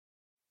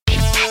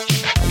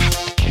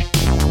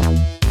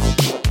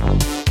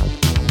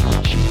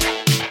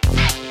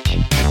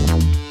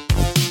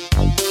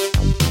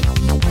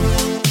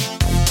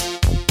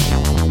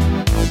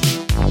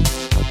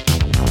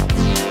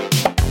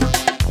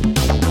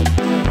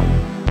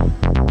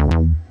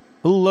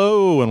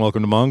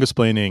Welcome to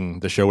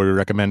Mangasplaining, the show where we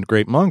recommend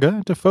great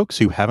manga to folks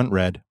who haven't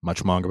read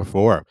much manga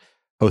before.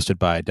 Hosted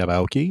by Deb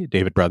Aoki,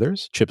 David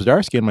Brothers, Chip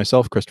Zdarsky, and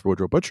myself, Christopher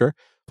Woodrow Butcher.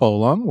 Follow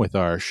along with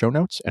our show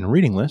notes and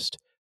reading list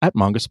at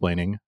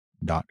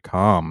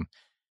mangasplaining.com.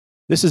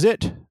 This is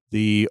it,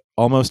 the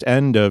almost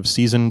end of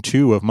Season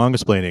 2 of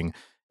Mangasplaining,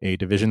 a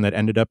division that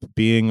ended up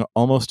being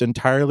almost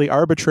entirely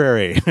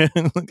arbitrary,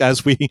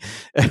 as we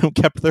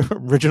kept the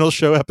original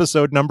show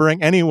episode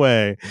numbering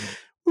anyway.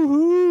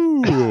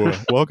 Woo-hoo.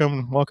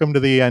 Welcome to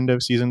the end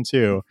of Season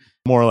 2.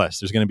 More or less.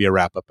 There's going to be a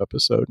wrap-up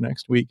episode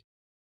next week.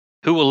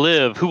 Who will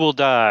live? Who will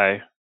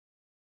die?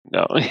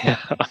 No.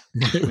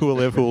 Who will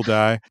live? Who will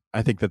die?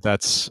 I think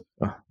that's...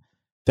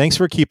 thanks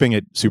for keeping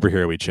it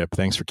superhero-y, Chip.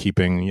 Thanks for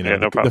keeping,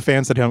 the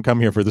fans that don't come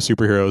here for the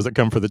superheroes, that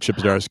come for the Chip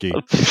Zdarsky.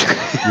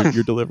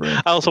 you're delivering.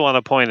 I also want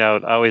to point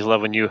out, I always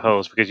love when you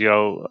host, because you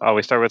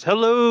always start with,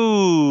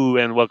 hello,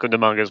 and welcome to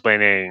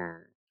Mangasplaining.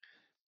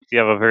 You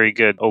have a very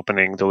good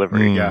opening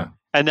delivery. Yeah.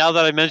 And now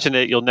that I mention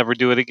it, you'll never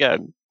do it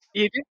again.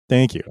 You do?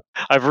 Thank you.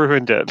 I've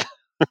ruined it.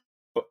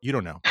 You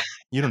don't know.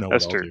 You don't know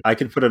That's what I'll true. do. I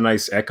could put a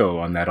nice echo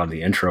on that on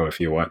the intro if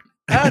you want.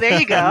 Oh, there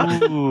you go.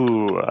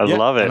 Ooh, I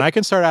love it. And I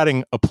can start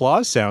adding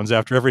applause sounds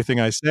after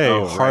everything I say,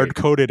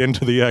 hard-coded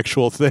into the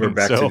actual thing. We're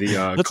back to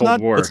the Cold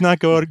War. Let's not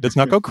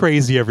go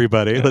crazy,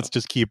 everybody. Yeah.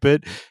 Just keep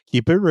it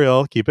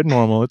real, keep it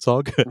normal. It's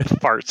all good.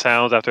 Fart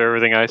sounds after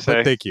everything I say.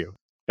 But thank you.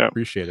 Yeah.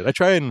 Appreciate it. I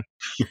try and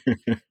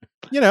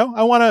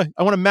I want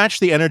to match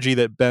the energy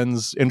that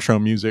Ben's intro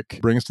music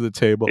brings to the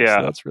table. Yeah,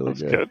 so that's really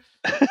good.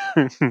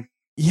 good.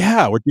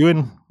 Yeah, we're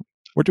doing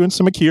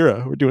some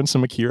Akira.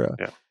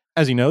 Yeah.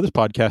 As you know, this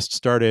podcast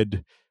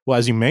started, well,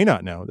 as you may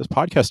not know, this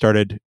podcast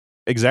started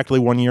exactly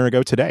 1 year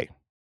ago today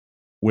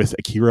with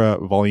Akira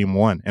Volume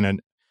 1 and a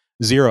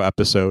 0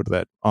 episode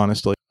that,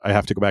 honestly, I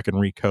have to go back and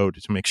recode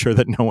to make sure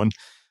that no one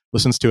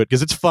listens to it,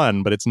 because it's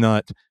fun, but it's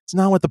not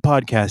what the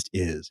podcast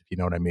is, if you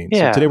know what I mean.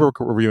 Yeah. So today we're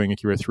reviewing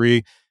Akira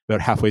 3.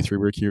 About halfway through,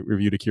 we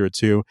reviewed Akira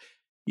 2.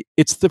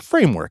 It's the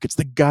framework, it's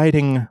the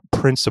guiding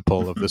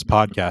principle of this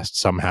podcast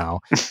somehow.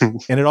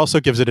 And it also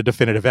gives it a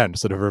definitive end,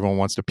 so that if everyone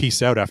wants to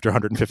peace out after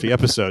 150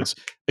 episodes,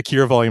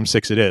 Akira Volume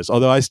 6 it is.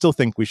 Although I still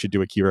think we should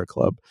do Akira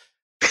Club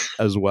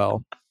as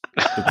well.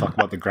 To talk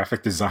about the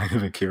graphic design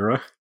of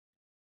Akira.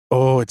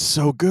 Oh, it's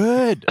so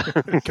good.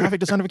 The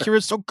graphic design of Akira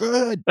is so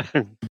good.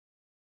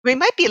 We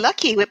might be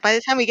lucky. By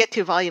the time we get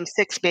to Volume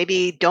 6,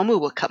 maybe Domu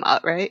will come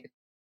out, right?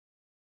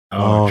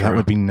 Oh, that true.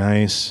 would be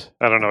nice.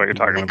 I don't know what you're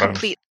talking The about.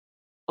 complete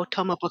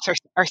Otomo books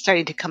are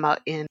starting to come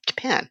out in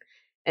Japan.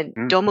 And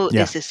Mm. Domu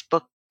Yeah. is this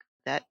book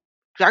that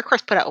Dark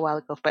Horse put out a while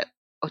ago, but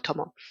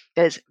Otomo,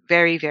 that is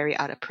very, very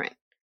out of print.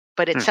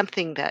 But it's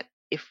something that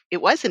if it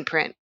was in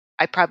print,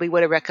 I probably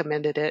would have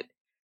recommended it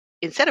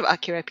instead of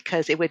Akira,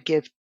 because it would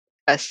give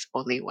us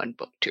only one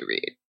book to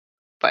read.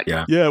 But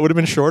Yeah. Yeah, it would have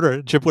been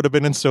shorter. Chip would have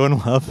been so in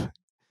love.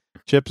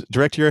 Chip,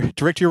 direct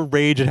your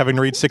rage at having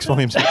to read 6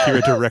 volumes of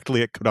Akira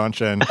directly at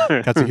Kodansha and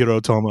Katsuhiro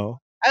Otomo.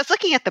 I was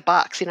looking at the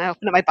box, I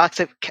opened up my box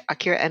of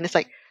Akira, and it's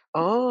like,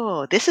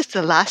 oh, this is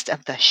the last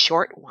of the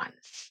short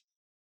ones.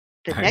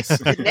 The Nice.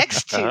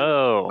 next two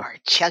Oh, are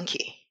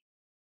chunky.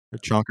 They're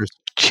chonkers.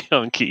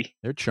 chunky.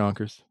 They're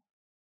chonkers.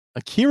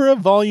 Akira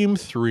Volume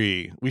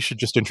 3. We should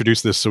just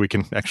introduce this so we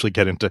can actually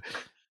get into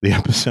the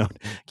episode.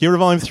 Akira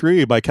Volume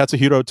 3 by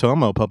Katsuhiro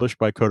Otomo, published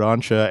by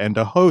Kodansha and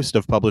a host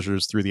of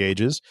publishers through the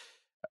ages.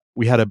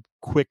 We had a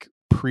quick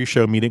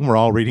pre-show meeting. We're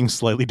all reading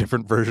slightly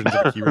different versions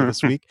of Akira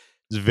this week.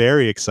 It's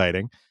very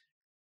exciting.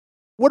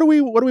 What do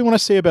we want to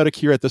say about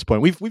Akira at this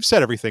point? We've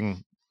said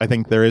everything I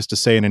think there is to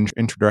say in an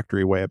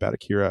introductory way about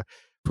Akira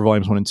for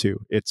volumes 1 and 2.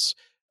 It's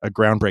a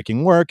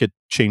groundbreaking work. It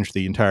changed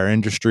the entire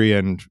industry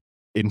and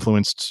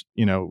influenced,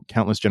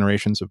 countless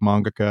generations of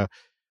mangaka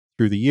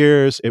through the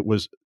years. It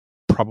was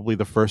probably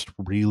the first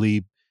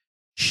really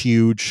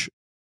huge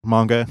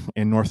manga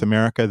in North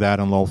America. That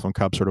and Lolth and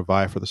Cub sort of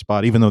vie for the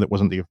spot, even though that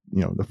wasn't the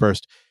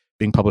first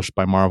being published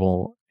by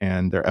Marvel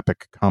and their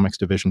Epic Comics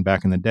division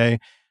back in the day.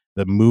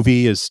 The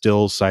movie is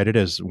still cited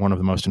as one of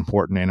the most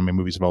important anime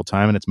movies of all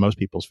time, and it's most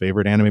people's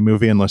favorite anime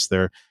movie, unless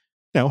they're,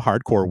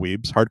 hardcore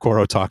weebs,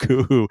 hardcore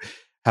otaku who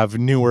have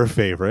newer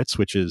favorites,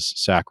 which is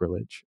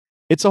sacrilege.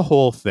 It's a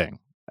whole thing.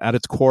 At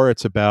its core,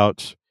 it's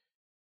about,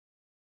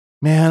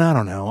 I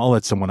don't know. I'll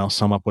let someone else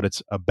sum up what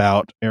it's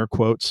about, air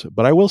quotes.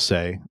 But I will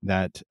say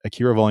that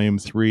Akira Volume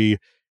 3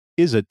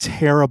 is a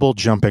terrible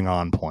jumping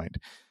on point.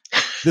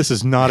 This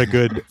is not a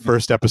good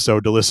first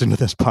episode to listen to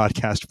this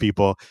podcast,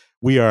 people.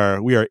 We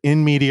are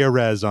in media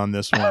res on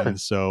this one.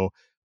 So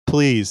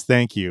please,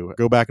 thank you.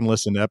 Go back and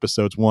listen to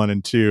episodes 1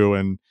 and 2,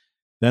 and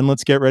then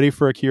let's get ready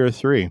for Akira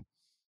 3.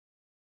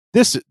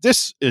 This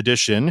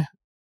edition,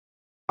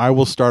 I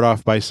will start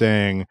off by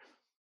saying,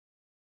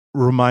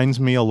 reminds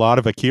me a lot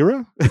of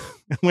Akira,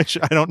 which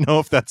I don't know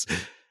if that's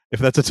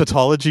a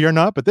tautology or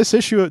not, but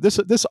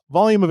this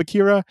volume of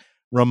Akira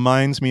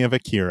reminds me of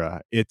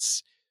Akira.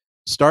 It's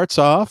starts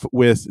off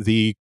with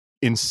the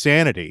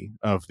insanity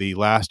of the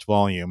last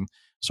volume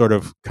sort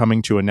of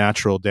coming to a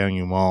natural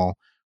denouement.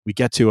 We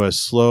get to a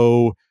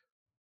slow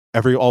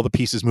all the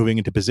pieces moving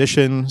into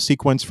position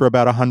sequence for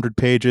about 100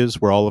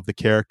 pages, where all of the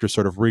characters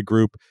sort of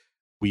regroup.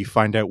 We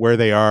find out where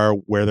they are,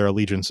 where their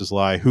allegiances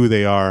lie, who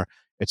they are,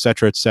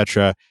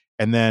 etc.,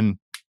 and then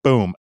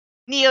boom,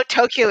 Neo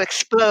Tokyo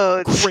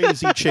explodes.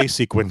 Crazy chase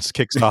sequence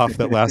kicks off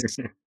that lasts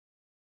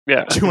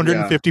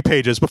 250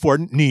 pages before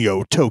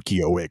Neo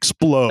Tokyo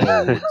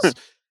explodes.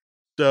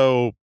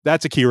 So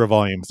that's Akira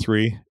Volume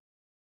 3.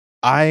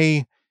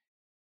 I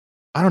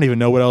don't even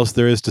know what else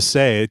there is to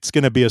say. It's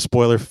going to be a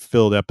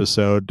spoiler-filled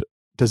episode.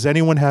 Does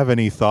anyone have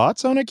any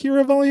thoughts on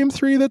Akira Volume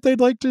 3 that they'd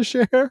like to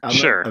share?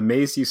 I'm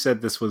amazed you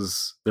said there's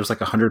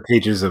like 100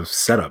 pages of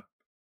setup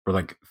for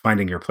like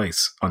finding your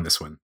place on this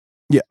one.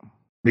 Yeah.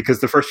 Because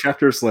the first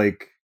chapter is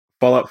like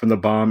fallout from the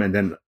bomb, and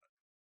then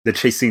the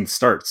chase scene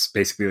starts.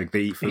 Basically, like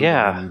they eat food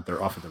and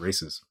they're off at the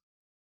races.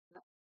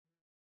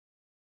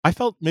 I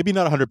felt maybe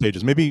not 100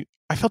 pages. Maybe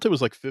I felt it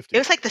was like 50. It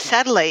was like the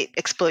satellite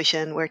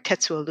explosion where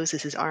Tetsuo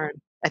loses his arm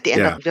at the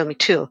end of Volume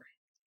 2.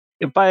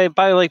 By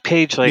like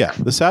page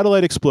the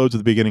satellite explodes at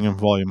the beginning of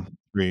Volume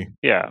 3.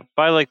 Yeah,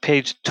 by like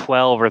page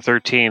 12 or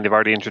 13, they've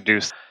already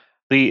introduced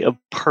the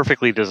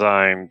perfectly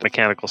designed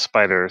mechanical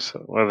spiders.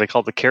 What are they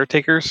called? The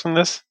caretakers in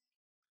this?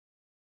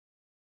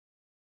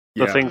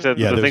 The things that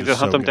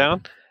hunt them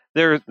down.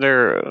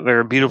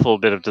 They're a beautiful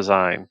bit of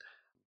design,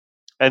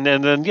 and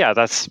then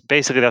that's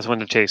when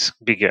the chase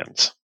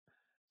begins.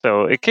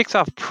 So it kicks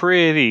off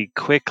pretty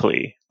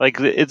quickly. Like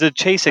the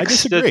chase. I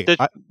disagree.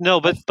 But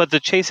the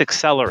chase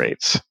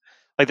accelerates.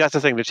 Like that's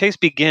the thing. The chase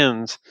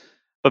begins,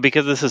 but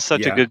because this is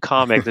such a good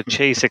comic, the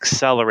chase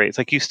accelerates.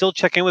 Like you still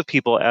check in with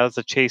people as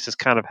the chase is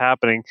kind of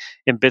happening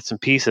in bits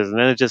and pieces, and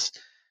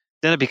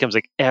then it becomes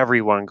like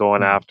everyone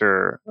going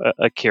after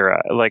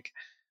Akira. Like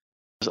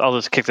I'll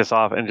just kick this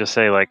off and just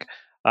say like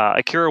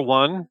Akira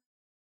 1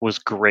 was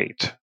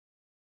great.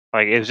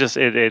 Like it was just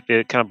it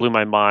kind of blew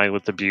my mind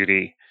with the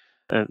beauty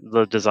and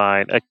the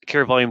design.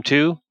 Akira Volume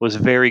 2 was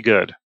very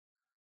good.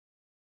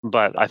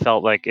 But I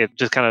felt like it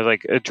just kind of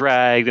like it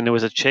dragged, and it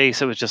was a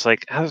chase. It was just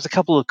like there's a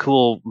couple of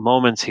cool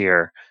moments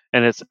here,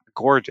 and it's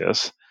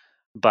gorgeous,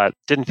 but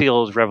didn't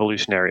feel as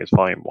revolutionary as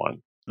Volume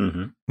 1.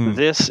 Mm-hmm.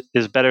 This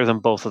is better than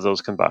both of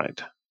those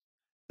combined.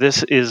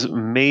 This is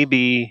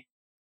maybe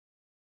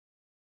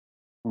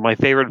my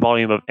favorite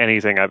volume of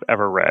anything I've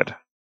ever read.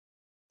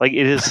 Like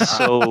it is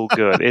so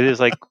good. It is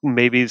like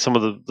maybe some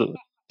of the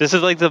this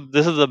is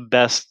the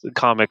best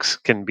comics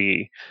can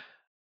be.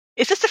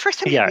 Is this the first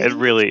time? Yeah, it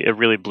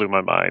really blew my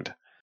mind.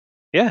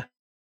 Yeah.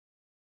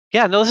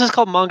 No, this is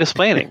called manga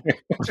splaining.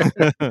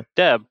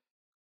 Deb,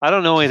 I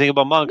don't know anything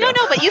about manga. No,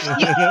 but you've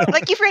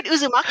read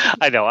Uzumaki.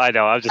 I know.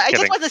 I'm just kidding.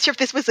 I just wasn't sure if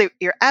this was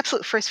your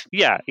absolute first.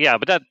 Yeah,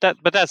 but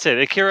that's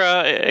it.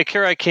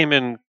 Akira, I came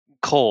in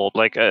cold.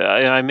 Like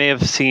I may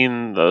have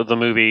seen the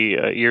movie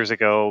years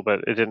ago, but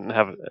it didn't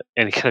have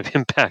any kind of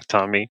impact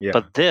on me. Yeah.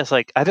 But this,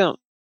 like,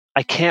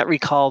 I can't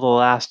recall the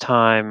last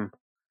time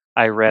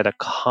I read a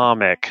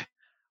comic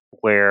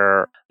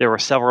where there were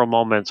several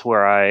moments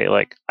where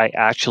I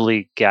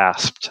actually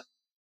gasped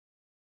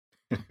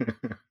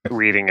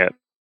reading it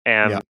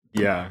and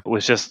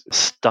was just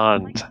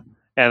stunned,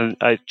 and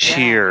I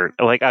cheered.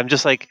 Like I'm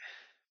just like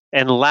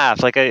and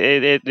laughed. Like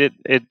it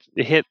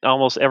hit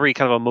almost every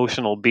kind of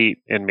emotional beat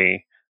in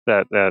me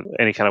that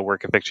any kind of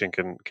work of fiction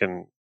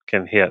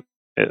can hit.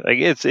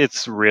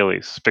 It's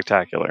really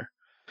spectacular.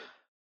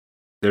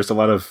 There's a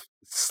lot of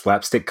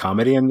slapstick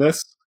comedy in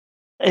this.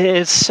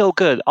 It's so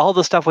good. All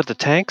the stuff with the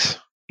tanks.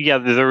 Yeah,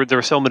 there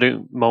were so many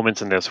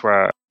moments in this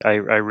where I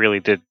really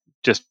did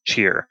just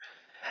cheer.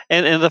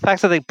 And the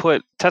fact that they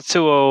put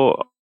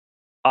Tetsuo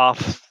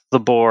off the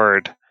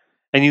board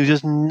and you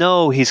just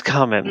know he's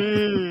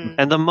coming.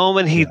 And the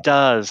moment he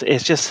does,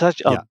 it's just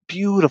such a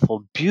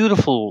beautiful,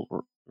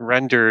 beautiful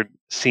rendered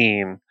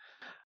scene.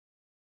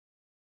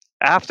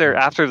 After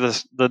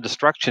the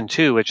destruction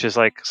too, which is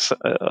like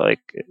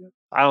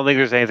I don't think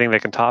there's anything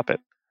that can top it.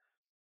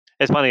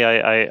 It's funny,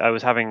 I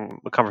was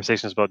having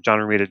conversations about John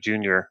Romita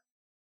Jr.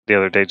 the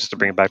other day just to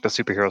bring it back to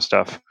superhero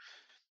stuff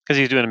because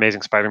he's doing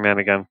Amazing Spider-Man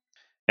again.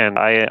 And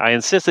I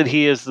insist that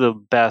he is the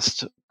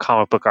best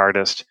comic book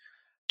artist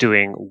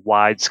doing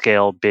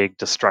wide-scale, big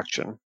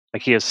destruction.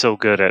 Like he is so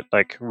good at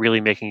like really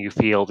making you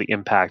feel the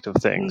impact of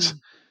things.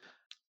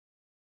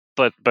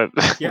 But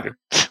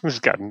he's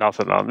got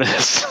nothing on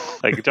this.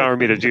 Like John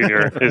Romita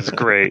Jr. is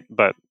great,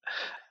 but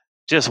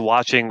just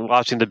watching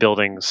the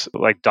buildings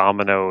like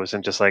dominoes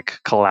and just like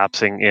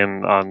collapsing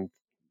in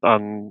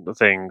on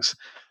things,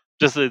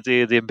 just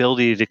the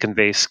ability to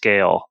convey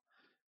scale,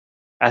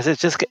 as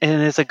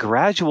it's a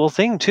gradual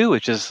thing too,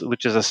 which is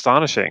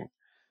astonishing.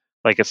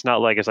 Like it's not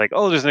like it's like,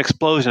 oh, there's an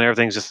explosion,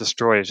 everything's just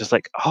destroyed. It's just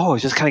like, oh, it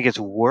just kind of gets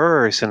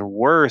worse and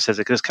worse as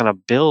it just kind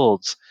of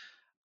builds.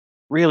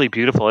 Really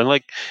beautiful. And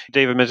like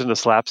David mentioned, the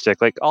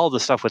slapstick, like all the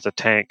stuff with the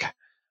tank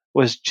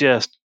was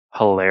just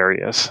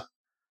hilarious.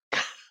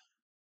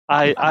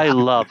 I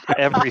loved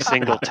every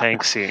single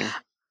tank scene.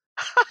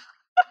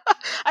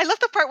 I love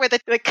the part where the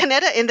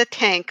Kaneda in the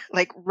tank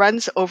like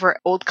runs over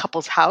old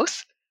couple's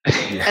house,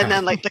 and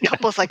then like the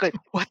couple's like,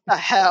 "What the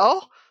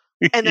hell?"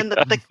 And then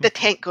the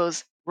tank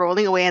goes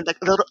rolling away, and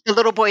the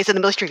little boys in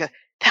the military go,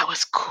 "That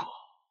was cool."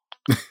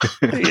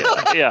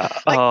 Yeah.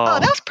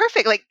 That was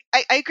perfect. Like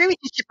I agree with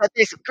you, Chip, but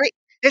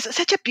there's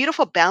such a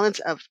beautiful balance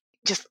of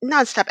just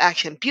nonstop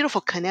action,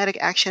 beautiful kinetic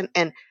action,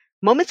 and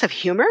moments of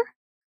humor.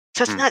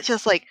 So it's not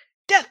just like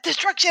death,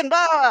 destruction,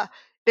 blah.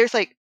 There's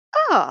like,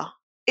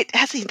 it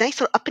has these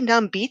nice little up and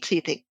down beats. So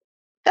you think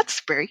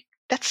that's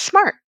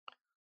smart.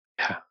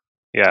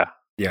 Yeah.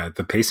 Yeah,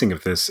 the pacing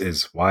of this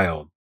is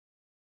wild.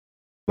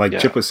 Like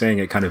Chip was saying,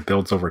 it kind of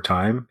builds over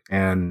time.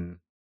 And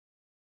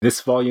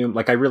this volume,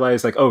 like I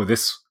realized, like, oh,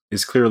 this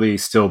is clearly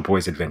still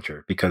Boy's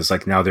Adventure, because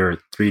like now there are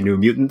 3 new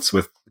mutants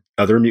with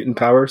other mutant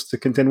powers to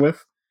contend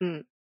with.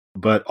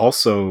 But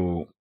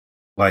also,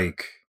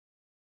 like,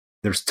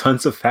 there's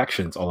tons of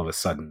factions all of a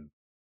sudden.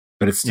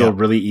 But it's still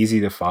really easy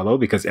to follow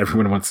because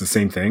everyone wants the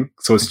same thing.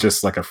 So it's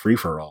just like a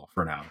free-for-all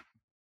for now.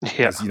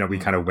 Yeah. As, we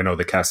kind of winnow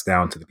the cast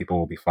down to the people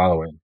we'll be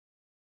following.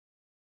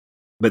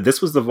 But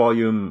this was the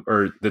volume,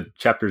 or the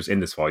chapters in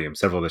this volume,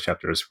 several of the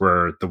chapters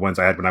were the ones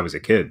I had when I was a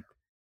kid.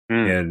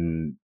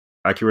 In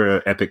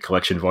Akira Epic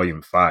Collection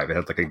Volume 5. It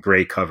had like a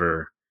gray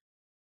cover.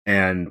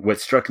 And what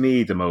struck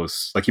me the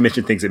most, like you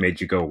mentioned things that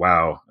made you go,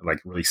 wow, like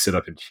really sit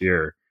up and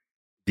cheer.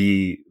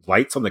 The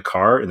lights on the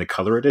car in the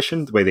color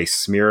edition, the way they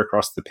smear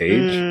across the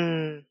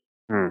page.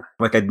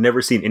 Like I'd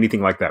never seen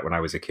anything like that when I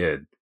was a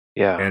kid.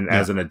 Yeah. And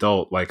as an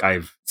adult, like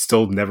I've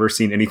still never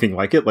seen anything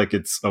like it. Like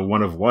it's a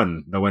one of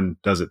one. No one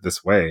does it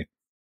this way.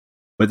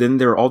 But then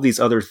there are all these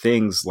other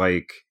things,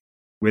 like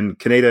when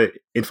Kaneda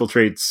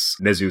infiltrates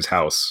Nezu's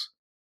house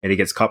and he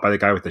gets caught by the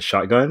guy with the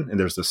shotgun, and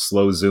there's a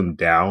slow zoom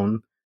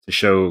down to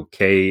show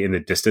Kei in the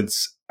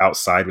distance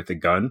outside with the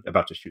gun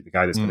about to shoot the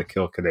guy that's going to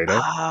kill Kaneda.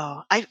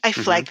 Oh, I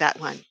flagged that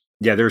one.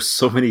 Yeah, there's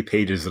so many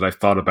pages that I've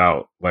thought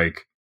about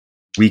like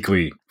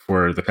weekly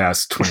for the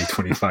past 20,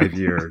 25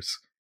 years.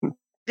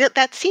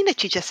 That scene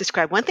that you just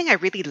described, one thing I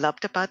really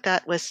loved about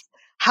that was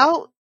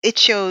how it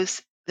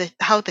shows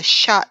how the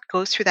shot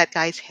goes through that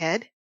guy's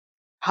head,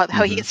 how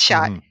he gets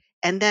shot,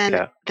 and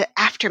then the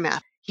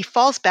aftermath. He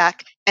falls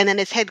back, and then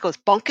his head goes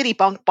bonkety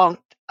bonk bonk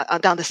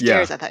down the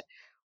stairs. I thought,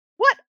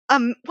 what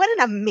an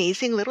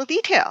amazing little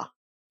detail.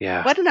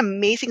 Yeah. What an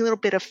amazing little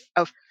bit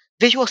of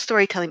visual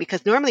storytelling,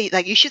 because normally,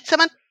 like, you shoot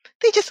someone,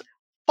 they just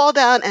fall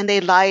down and they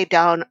lie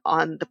down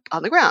on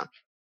the ground.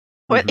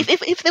 Or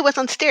if it was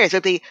on stairs, it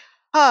would be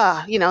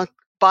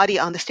body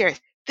on the stairs.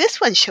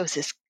 This one shows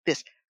this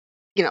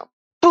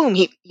boom,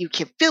 you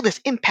can feel this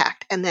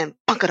impact, and then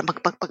bunk, bunk,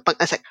 bunk, bunk, bunk.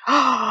 I was like,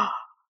 oh,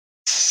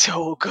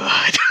 so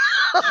good.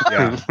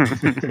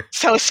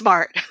 So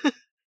smart.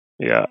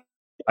 Yeah.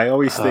 I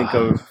always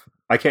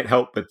I can't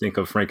help but think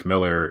of Frank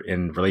Miller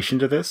in relation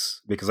to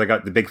this, because I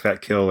got the big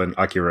fat kill in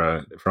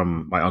Akira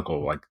from my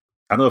uncle. Like,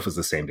 I don't know if it was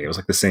the same day. It was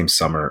like the same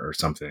summer or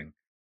something.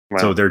 Wow.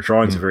 So their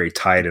drawings are very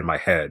tied in my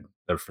head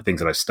for things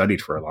that I've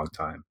studied for a long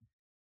time.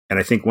 And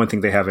I think one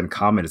thing they have in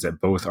common is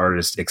that both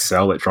artists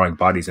excel at drawing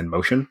bodies in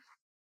motion.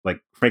 Like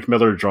Frank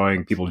Miller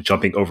drawing people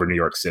jumping over New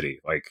York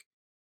City, like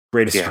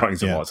greatest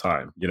drawings of all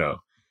time,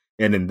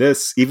 And in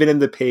this, even in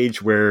the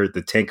page where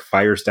the tank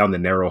fires down the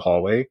narrow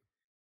hallway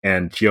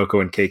and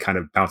Chiyoko and Kei kind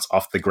of bounce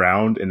off the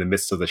ground in the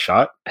midst of the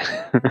shot,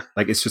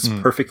 like it's just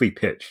perfectly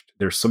pitched.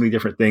 There's so many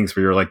different things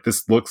where you're like,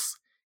 this looks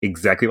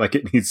exactly like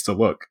it needs to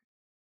look.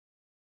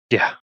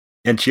 Yeah.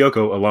 And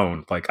Chiyoko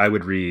alone, like I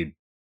would read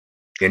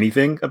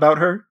anything about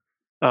her.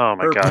 Oh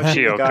my god,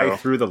 Chiyoko! The guy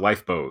through the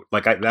lifeboat,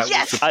 like I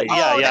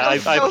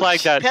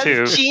flagged that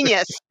too.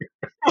 Genius.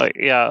 Like,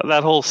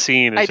 that whole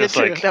scene. Is I just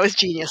did too. Like, that was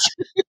genius.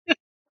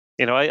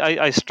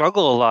 I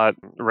struggle a lot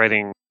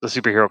writing the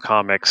superhero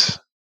comics.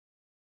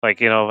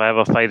 Like, if I have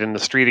a fight in the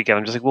street again,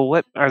 I'm just like, well,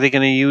 what are they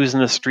going to use in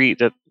the street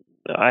that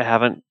I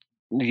haven't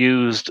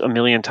used a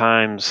million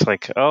times?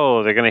 Like,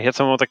 oh, they're going to hit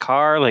someone with a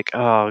car, like,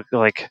 a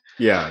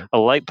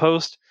light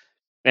post.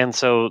 And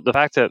so the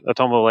fact that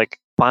Otomo like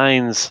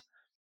finds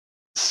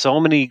so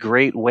many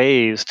great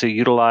ways to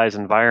utilize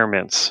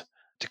environments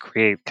to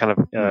create kind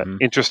of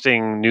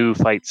interesting new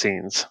fight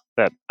scenes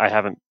that I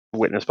haven't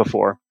witnessed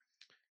before.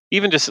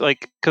 Even just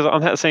like, because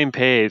on that same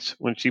page,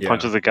 when she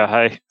punches a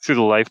guy through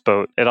the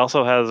lifeboat, it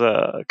also has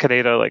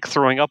Kaneda like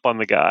throwing up on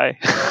the guy.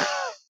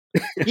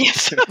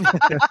 Yes.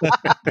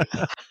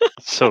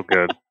 So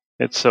good.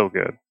 It's so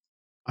good.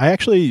 I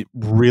actually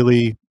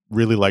really,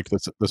 really liked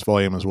this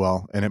volume as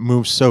well. And it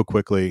moves so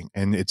quickly,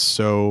 and it's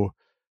so...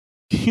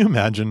 Can you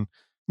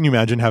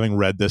imagine having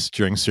read this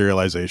during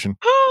serialization?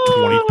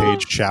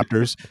 20-page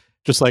chapters,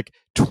 just like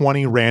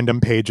 20 random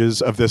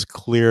pages of this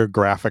clear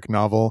graphic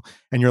novel,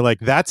 and you're like,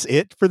 "That's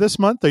it for this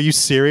month? Are you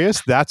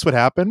serious? That's what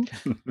happened?"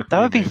 That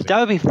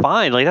would be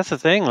fine. Like, that's the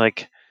thing.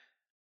 Like,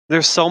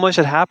 there's so much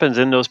that happens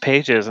in those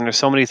pages, and there's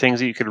so many things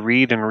that you could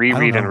read and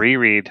reread and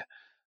reread.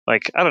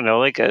 Like, I don't know,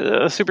 like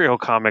a superhero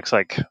comics.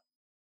 Like,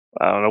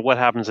 I don't know what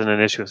happens in an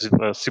issue of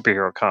a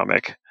superhero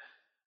comic.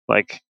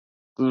 Like,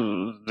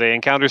 they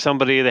encounter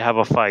somebody, they have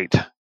a fight.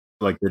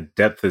 Like the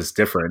depth is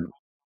different.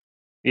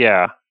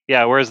 Yeah.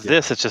 Whereas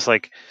this, it's just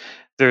like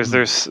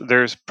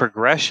there's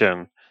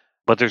progression,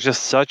 but there's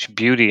just such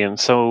beauty and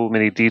so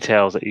many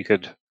details that you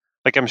could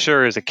Like, I'm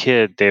sure as a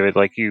kid, David,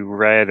 like, you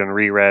read and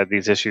reread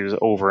these issues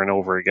over and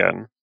over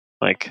again.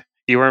 Like,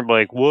 you weren't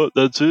like, what?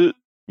 That's it?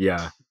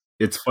 Yeah.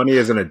 It's funny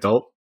as an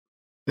adult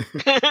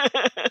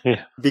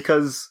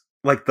because,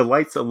 like, the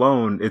lights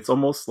alone, it's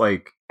almost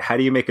like, how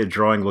do you make a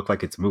drawing look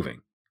like it's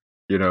moving?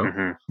 You know?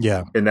 Mm-hmm.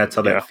 Yeah. And that's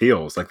how Yeah. that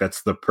feels. Like,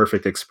 that's the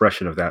perfect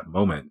expression of that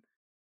moment.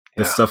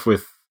 The Yeah. stuff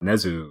with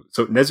Nezu.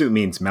 So Nezu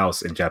means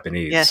mouse in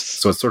Japanese. Yes.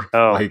 So it's sort of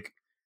Oh. like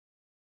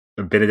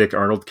a Benedict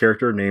Arnold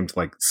character named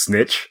like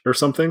Snitch or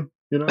something,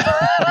 you know?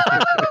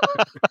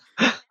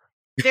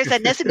 There's a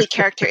Nezumi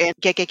character in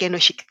Gegege no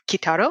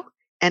Kitaro,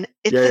 and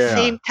it's Yeah, the yeah.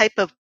 same type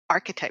of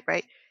archetype,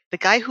 right? The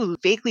guy who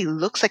vaguely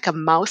looks like a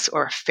mouse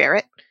or a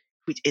ferret,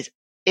 which is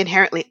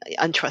inherently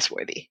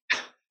untrustworthy.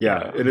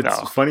 Yeah, and it's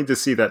No. funny to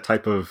see that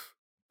type of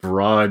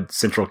broad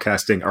central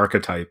casting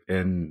archetype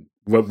in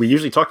what we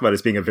usually talk about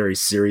as being a very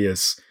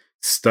serious,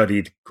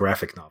 studied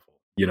graphic novel,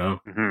 you know?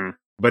 Mm-hmm.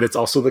 But it's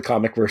also the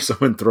comic where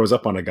someone throws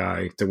up on a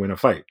guy to win a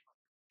fight.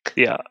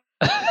 Yeah.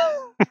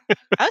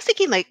 I was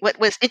thinking, like, what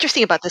was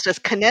interesting about this was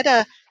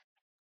Kaneda,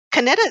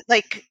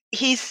 like,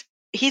 he's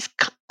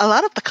a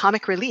lot of the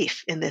comic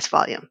relief in this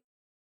volume.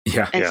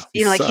 Yeah, And Yeah.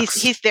 you know, like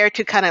sucks. he's there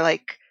to kind of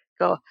like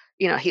go,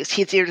 you know, he's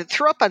there to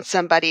throw up on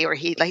somebody, or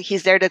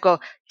he's there to go,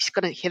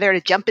 he's there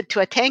to jump into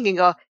a tank and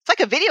go, it's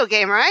like a video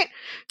game, right?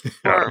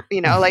 Or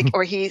you know, like,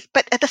 or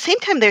but at the same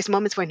time, there's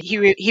moments when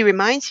he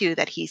reminds you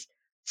that he's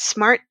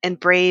smart and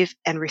brave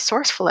and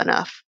resourceful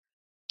enough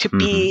to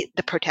be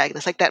the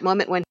protagonist. Like that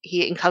moment when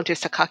he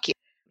encounters Sakaki,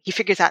 he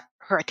figures out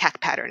her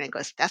attack pattern and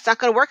goes, that's not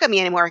going to work on me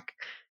anymore.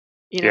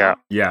 You know? Yeah.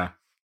 Yeah,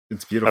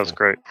 it's That beautiful. was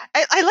great.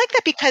 I like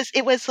that because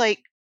it was like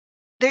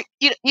there.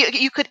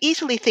 You could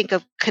easily think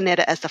of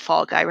Kaneda as the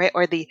fall guy, right?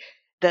 Or the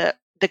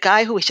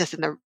guy who was just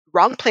in the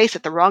wrong place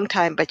at the wrong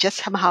time, but just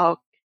somehow,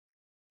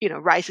 you know,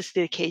 rises to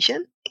the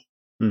occasion.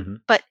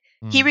 Mhm. But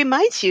he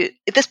reminds you.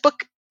 This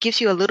book gives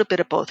you a little bit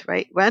of both,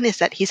 right? One is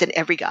that he's an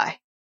every guy,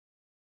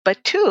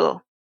 but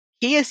two,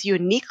 he is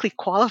uniquely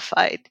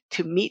qualified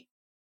to meet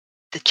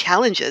the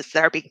challenges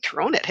that are being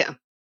thrown at him.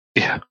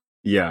 Yeah.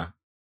 Yeah,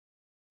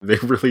 they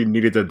really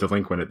needed a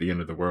delinquent at the end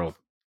of the world.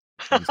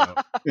 Turns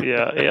out.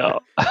 Yeah.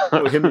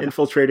 Well, him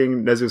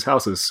infiltrating Nezu's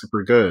house is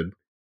super good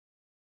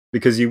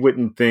because you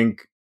wouldn't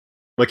think,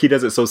 like, he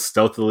does it so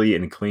stealthily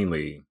and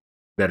cleanly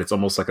that it's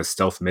almost like a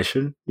stealth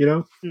mission, you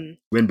know? Mm.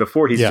 When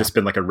before he's Yeah. just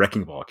been like a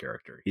wrecking ball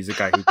character. He's a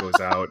guy who goes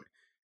out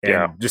and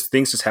Yeah. just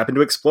things just happen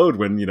to explode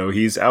when, you know,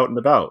 he's out and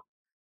about.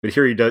 But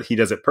here he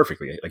does it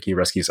perfectly. Like, he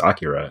rescues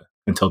Akira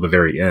until the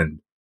very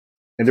end.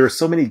 And there are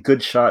so many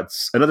good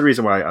shots. Another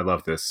reason why I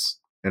love this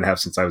and have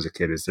since I was a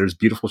kid is there's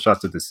beautiful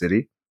shots of the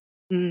city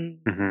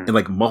Mm. Mm-hmm. and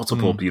like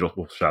multiple Mm.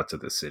 beautiful shots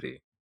of the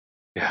city.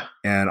 Yeah.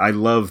 And I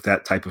love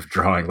that type of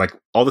drawing. Like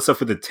all the stuff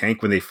with the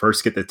tank, when they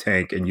first get the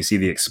tank and you see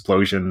the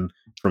explosion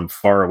from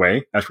far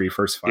away after he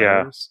first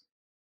fires,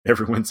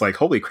 everyone's like,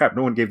 holy crap,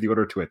 no one gave the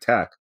order to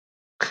attack.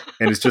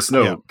 And it's just,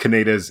 no, Yeah.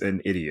 Kaneda's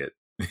an idiot,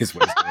 is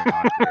what's going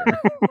on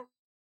here.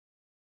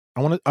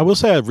 I will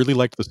say I really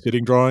liked the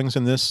sitting drawings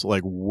in this,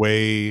 like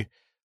way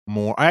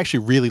more. I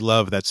actually really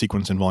love that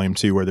sequence in volume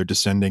 2 where they're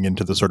descending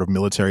into the sort of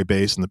military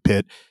base in the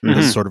pit, Mhm.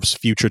 this sort of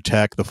future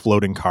tech, the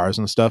floating cars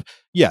and stuff.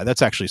 Yeah,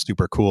 that's actually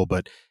super cool.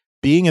 But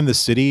being in the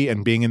city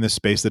and being in this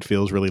space that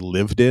feels really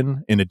lived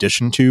in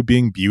addition to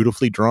being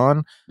beautifully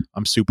drawn,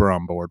 I'm super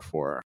on board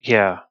for.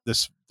 Yeah.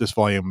 This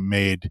volume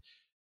made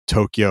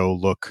Tokyo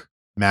look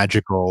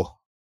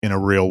magical in a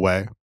real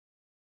way.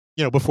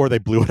 You know, before they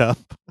blew it up.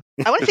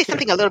 I want to say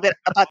something a little bit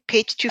about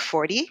page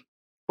 240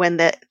 when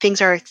the things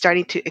are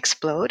starting to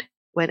explode.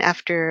 When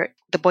after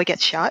the boy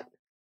gets shot,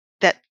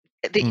 that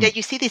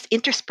you see these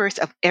interspersed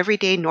of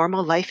everyday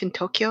normal life in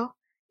Tokyo,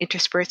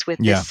 interspersed with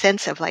Yeah. this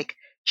sense of like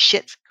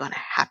shit's gonna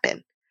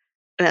happen.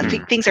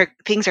 Things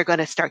are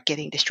gonna start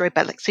getting destroyed.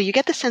 But like, so you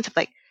get the sense of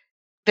like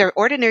they're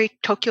ordinary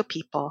Tokyo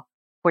people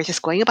who are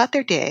just going about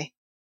their day,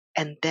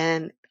 and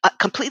then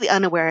completely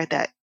unaware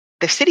that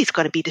their city's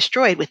going to be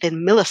destroyed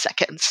within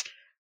milliseconds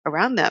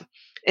around them.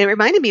 It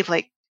reminded me of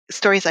like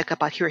stories like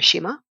about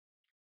Hiroshima,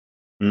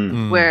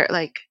 where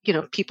like, you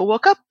know, people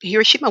woke up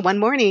Hiroshima one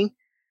morning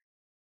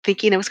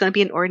thinking it was going to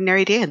be an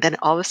ordinary day, and then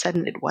all of a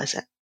sudden it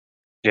wasn't.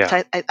 Yeah.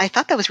 So I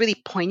thought that was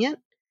really poignant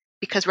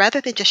because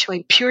rather than just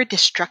showing pure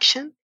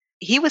destruction,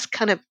 he was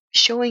kind of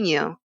showing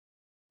you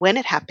when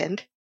it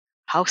happened,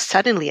 how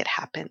suddenly it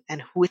happened,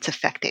 and who it's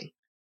affecting.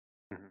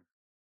 Mhm.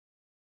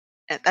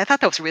 And I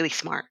thought that was really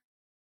smart.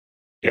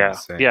 Yeah.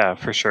 same. Yeah,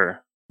 for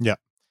sure.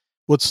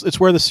 Well, it's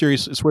where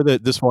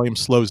this volume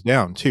slows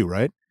down too,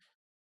 right?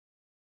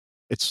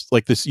 It's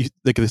like this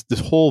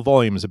whole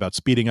volume is about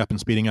speeding up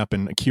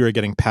and Akira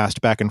getting passed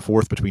back and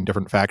forth between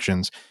different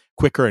factions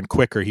quicker and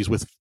quicker. He's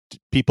with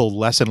people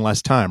less and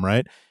less time,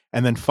 right?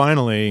 And then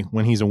finally,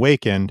 when he's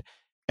awakened,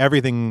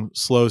 everything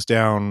slows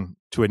down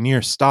to a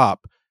near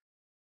stop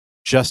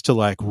just to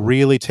like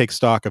really take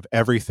stock of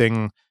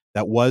everything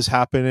that was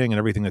happening and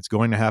everything that's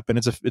going to happen.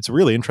 It's a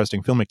really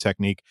interesting filmic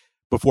technique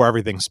before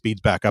everything speeds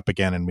back up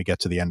again and we get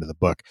to the end of the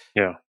book.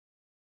 Yeah.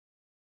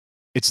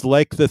 It's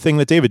like the thing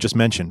that David just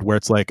mentioned, where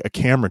it's like a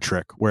camera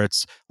trick, where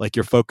it's like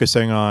you're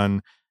focusing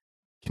on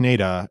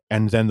Kaneda,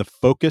 and then the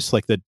focus,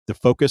 like the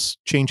focus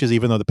changes,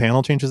 even though the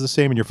panel changes the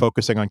same, and you're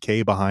focusing on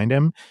K behind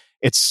him.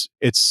 It's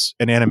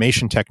an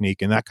animation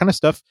technique, and that kind of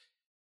stuff,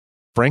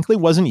 frankly,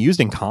 wasn't used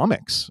in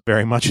comics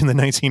very much in the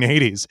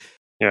 1980s.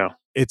 Yeah.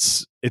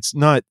 It's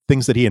not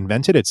things that he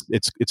invented. It's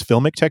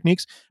filmic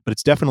techniques, but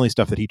it's definitely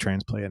stuff that he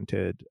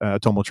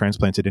Otomo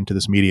transplanted into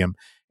this medium,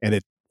 and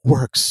it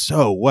works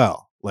so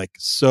well, like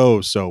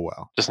so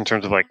well. Just in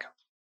terms of like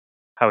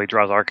how he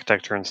draws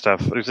architecture and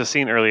stuff. There's a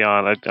scene early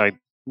on. I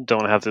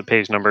don't have the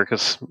page number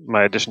because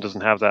my edition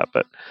doesn't have that,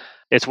 but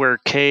it's where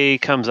K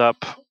comes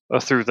up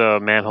through the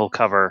manhole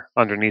cover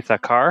underneath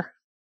that car.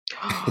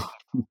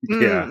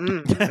 Yeah.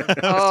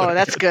 Oh,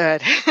 that's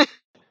good.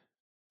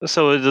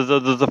 So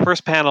the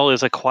first panel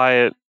is a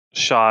quiet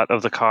shot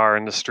of the car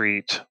in the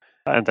street,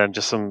 and then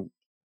just some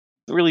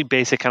really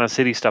basic kind of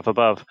city stuff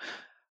above.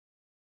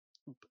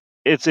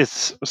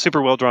 It's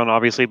super well drawn,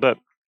 obviously, but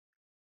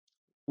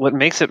what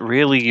makes it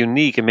really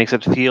unique and makes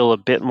it feel a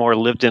bit more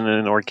lived in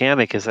and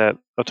organic is that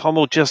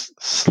Otomo just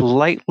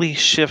slightly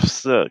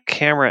shifts the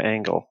camera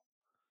angle,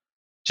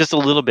 just a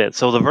little bit,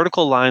 so the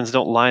vertical lines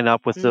don't line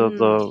up with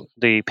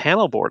the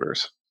panel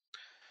borders.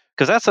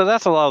 Because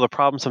that's a lot of the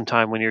problem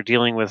sometimes when you're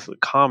dealing with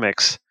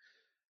comics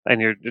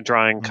and you're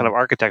drawing kind of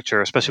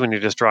architecture, especially when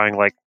you're just drawing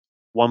like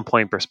 1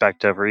 point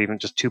perspective or even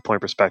just 2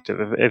 point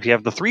perspective. If you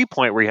have the 3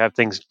 point where you have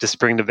things just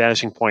bring the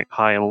vanishing point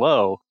high and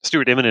low,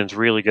 Stuart Immonen's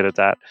really good at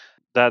that.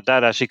 That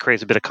actually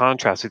creates a bit of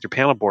contrast with your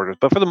panel borders.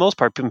 But for the most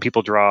part, when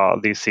people draw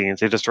these scenes,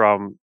 they just draw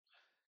them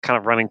kind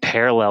of running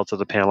parallel to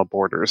the panel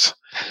borders,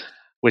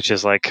 which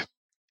is like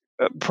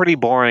pretty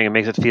boring and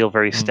makes it feel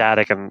very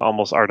static and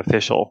almost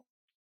artificial.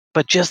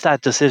 But just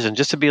that decision,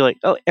 just to be like,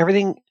 oh,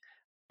 everything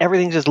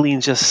just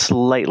leans just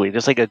slightly,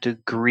 just like a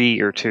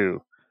degree or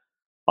two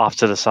off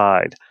to the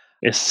side,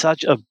 is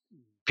such a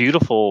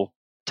beautiful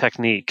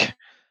technique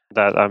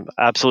that I'm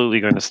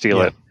absolutely going to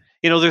steal it.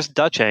 You know, there's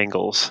Dutch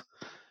angles,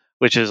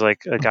 which is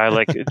like a guy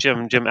like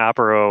Jim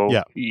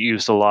Aparo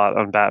used a lot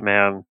on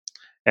Batman,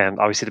 and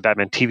obviously the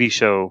Batman TV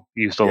show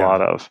used a lot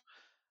of,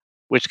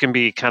 which can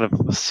be kind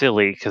of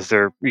silly because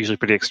they're usually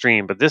pretty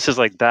extreme. But this is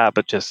like that,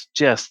 but just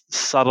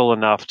subtle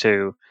enough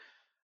to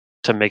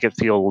make it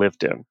feel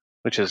lived in,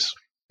 which is,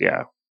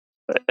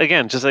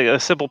 again, just like a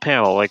simple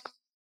panel, like,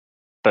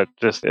 but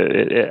just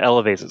it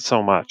elevates it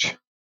so much.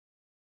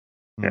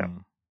 Yeah.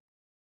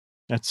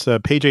 That's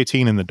page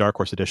 18 in the Dark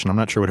Horse edition. I'm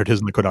not sure what it is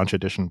in the Kodansha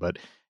edition, but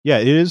yeah,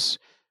 it is.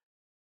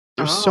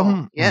 There's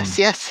some. Yes.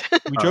 We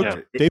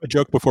joked. David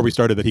joked before we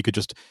started that he could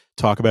just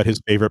talk about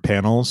his favorite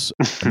panels,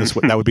 and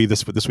that would be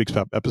this week's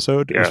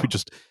episode. Yeah. And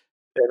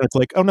it's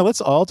like, oh no,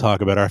 let's all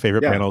talk about our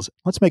favorite panels.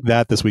 Let's make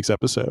that this week's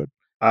episode.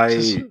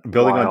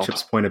 Building on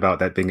Chip's point about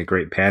that being a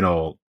great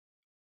panel,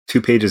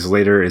 2 pages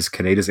later is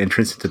Kaneda's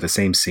entrance into the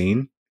same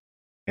scene,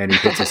 and he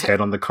hits his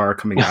head on the car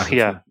coming out of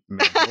the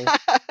manhole.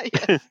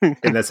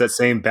 And that's that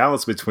same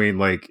balance between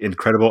like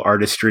incredible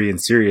artistry and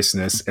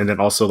seriousness, and then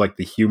also like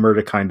the humor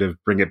to kind of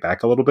bring it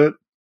back a little bit.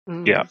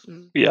 Yeah.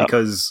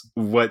 Because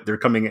what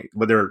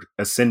they're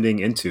ascending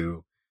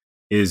into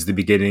is the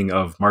beginning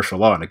of martial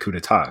law and a coup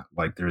d'etat.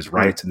 Like there's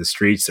riots in the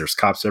streets, there's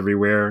cops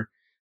everywhere.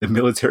 The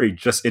military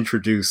just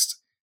introduced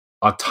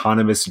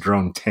autonomous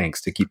drone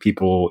tanks to keep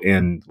people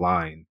in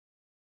line,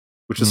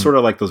 which is sort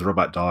of like those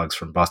robot dogs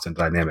from Boston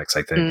Dynamics,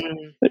 I think.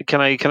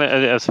 Can I?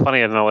 It's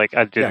funny. I know, like,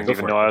 I didn't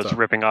even know I was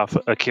ripping off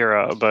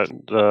Akira, but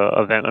the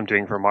event I'm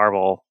doing for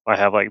Marvel, I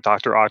have like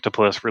Dr.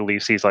 Octopus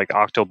release these like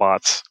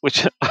Octobots,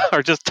 which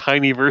are just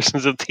tiny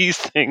versions of these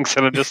things,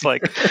 and I'm just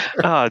like,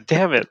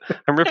 damn it,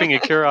 I'm ripping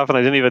Akira off, and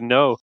I didn't even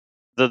know.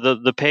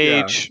 The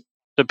page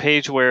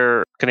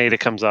where Kaneda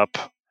comes up,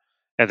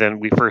 and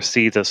then we first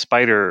see the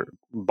spider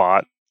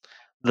bot.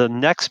 The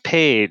next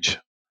page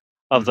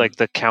of like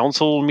the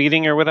council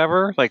meeting or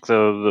whatever, like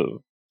the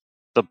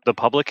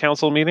public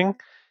council meeting,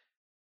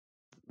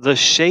 the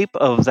shape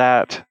of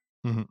that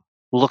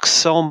looks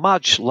so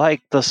much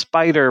like the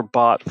spider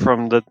bot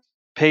from the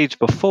page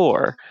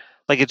before.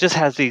 Like it just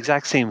has the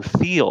exact same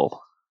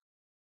feel.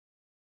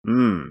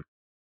 That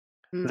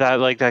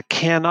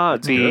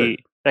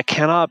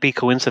cannot be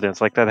coincidence.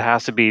 Like that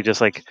has to be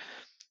just like,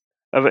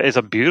 it's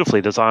a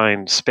beautifully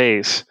designed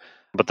space,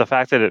 but the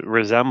fact that it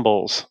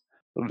resembles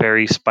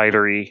very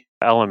spidery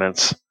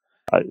elements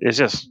is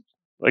just,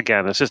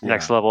 again, it's just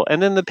next level.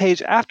 And then the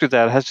page after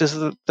that has just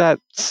that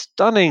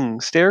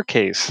stunning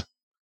staircase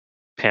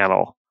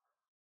panel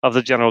of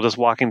the general just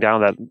walking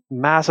down that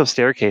massive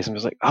staircase. I'm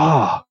just like,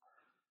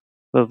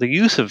 the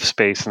use of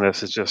space in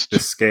this is just, the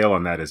scale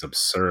on that is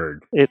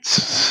absurd. It's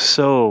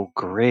so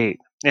great.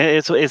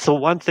 It's the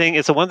one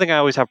thing I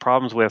always have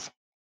problems with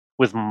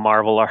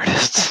Marvel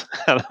artists.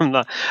 I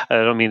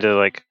don't mean to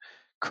like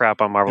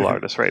crap on Marvel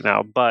artists right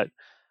now, but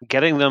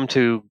getting them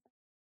to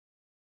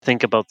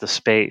think about the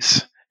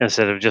space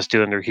instead of just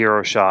doing their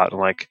hero shot,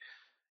 and like,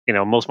 you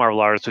know, most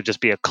Marvel artists would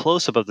just be a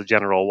close up of the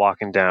general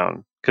walking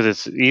down because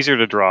it's easier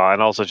to draw,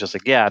 and also just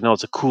like,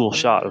 it's a cool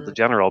shot of the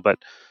general, but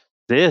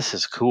this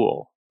is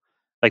cool.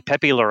 Like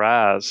Pepe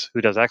Larraz,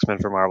 who does X-Men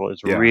for Marvel,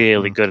 is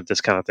really good at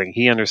this kind of thing.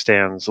 He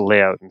understands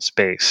layout and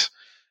space,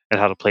 and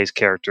how to place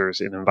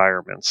characters in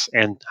environments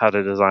and how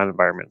to design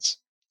environments.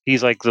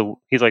 He's like the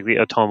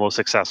Otomo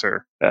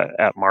successor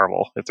at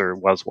Marvel, if there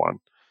was one.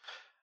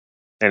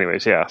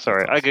 Anyways, yeah,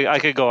 sorry. I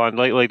could go on,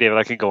 like David,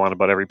 I could go on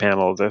about every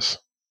panel of this.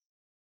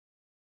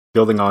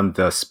 Building on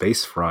the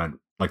space front,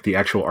 like the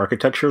actual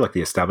architecture, like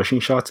the establishing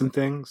shots and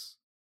things.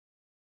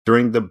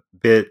 During the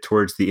bit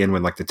towards the end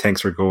when like the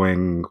tanks are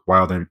going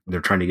wild and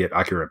they're trying to get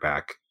Akira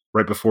back,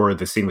 right before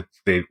the scene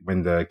with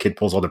when the kid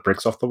pulls all the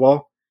bricks off the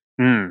wall,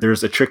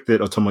 there's a trick that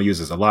Otomo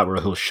uses a lot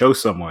where he'll show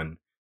someone,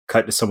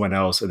 cut to someone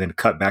else, and then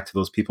cut back to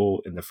those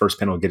people in the first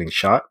panel getting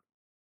shot.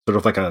 Sort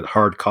of like a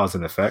hard cause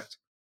and effect.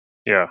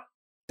 Yeah.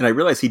 And I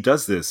realize he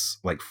does this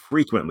like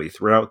frequently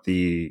throughout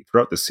the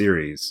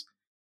series.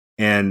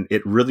 And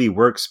it really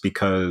works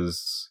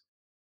because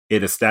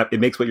it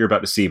makes what you're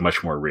about to see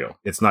much more real.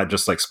 It's not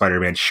just like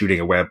Spider-Man shooting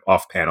a web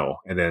off panel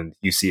and then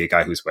you see a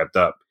guy who's webbed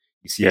up.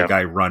 You see a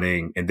guy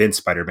running and then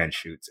Spider-Man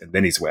shoots and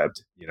then he's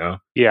webbed, you know?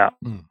 Yeah.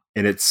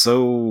 And it's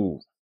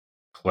so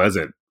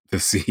pleasant to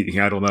see.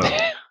 I don't know.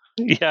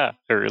 Yeah,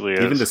 it really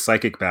is. Even the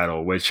psychic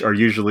battle, which are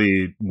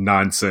usually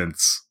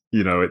nonsense,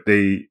 you know,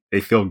 they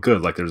feel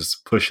good. Like there's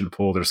push and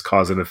pull, there's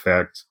cause and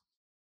effect.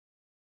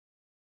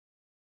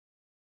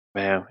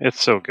 Man,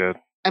 it's so good.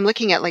 I'm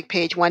looking at like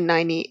page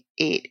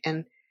 198,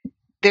 and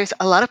there's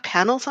a lot of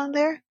panels on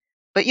there.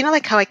 But you know,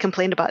 like how I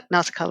complained about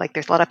Nausicaa, like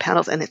there's a lot of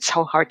panels, and it's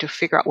so hard to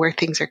figure out where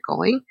things are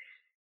going.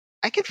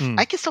 I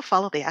can still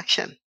follow the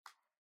action.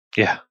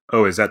 Yeah.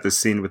 Oh, is that the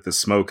scene with the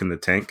smoke in the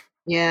tank?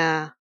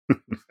 Yeah.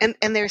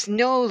 and there's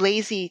no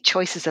lazy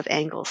choices of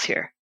angles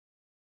here.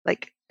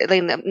 Like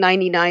in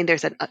 99,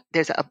 there's an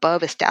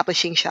above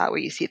establishing shot where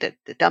you see the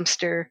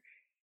dumpster,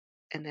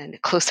 and then a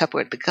close up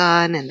with the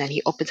gun, and then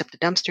he opens up the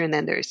dumpster, and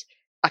then there's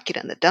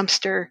Akira in the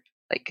dumpster.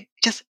 Like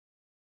just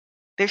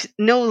there's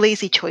no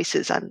lazy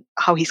choices on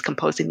how he's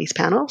composing these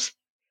panels.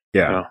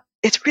 Yeah.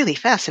 It's really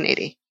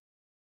fascinating.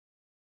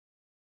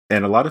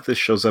 And a lot of this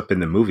shows up in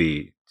the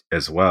movie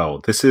as well.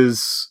 This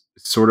is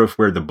sort of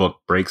where the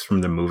book breaks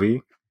from the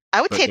movie.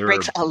 I would say it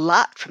breaks a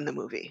lot from the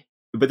movie.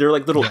 But there are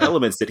like little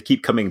elements that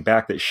keep coming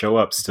back that show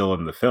up still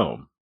in the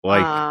film.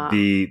 Like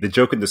the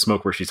joke in the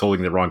smoke where she's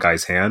holding the wrong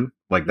guy's hand,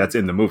 like that's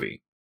in the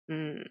movie.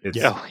 It's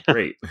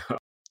great.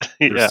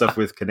 There's stuff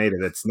with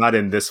Kaneda that's not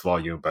in this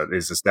volume, but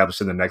is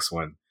established in the next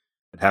one.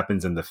 It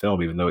happens in the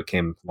film, even though it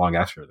came long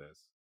after this.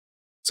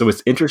 So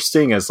it's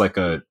interesting as like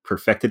a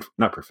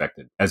not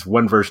perfected, as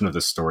one version of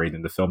the story, and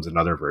then the film's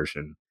another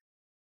version.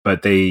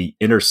 But they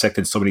intersect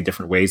in so many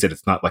different ways that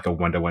it's not like a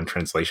one-to-one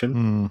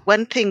translation.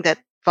 One thing that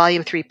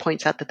Volume 3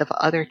 points out that the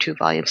other two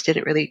volumes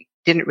didn't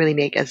really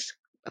make as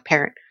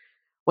apparent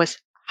was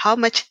how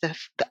much the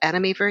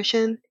anime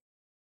version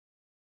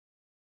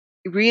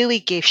really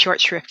gave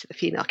short shrift to the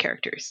female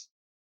characters.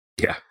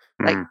 Yeah.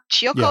 Like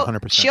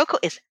Chioko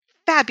is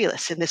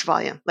fabulous in this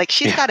volume. Like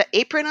she's got an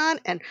apron on,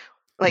 and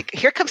like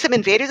here comes some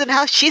invaders in the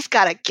house. She's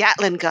got a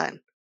Gatling gun.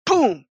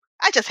 Boom.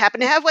 I just happen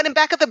to have one in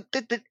back of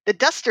the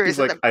dusters. He's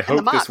like, I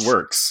hope this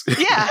works.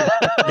 Yeah.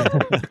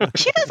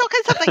 She does all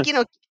kinds of stuff like, you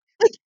know,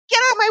 like, get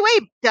out of my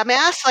way,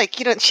 dumbass. Like,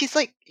 you know, she's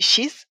like,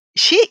 she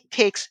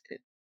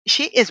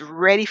is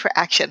ready for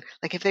action.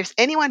 Like if there's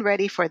anyone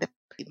ready for the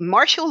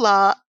martial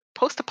law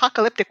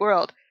post-apocalyptic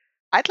world,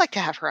 I'd like to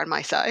have her on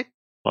my side.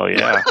 Oh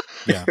yeah.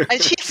 Yeah. And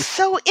she's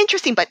so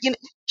interesting, but you know,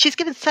 she's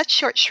given such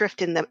short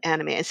shrift in the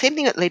anime. And same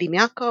thing with Lady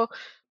Miyako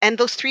and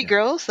those three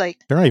girls, like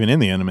they're not even in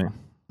the anime.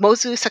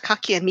 Mozu,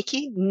 Sakaki, and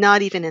Miki,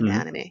 not even in the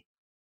anime.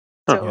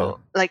 So,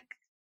 like,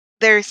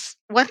 there's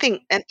one thing,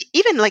 and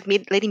even like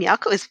Lady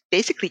Miyako is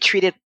basically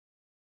treated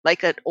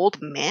like an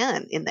old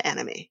man in the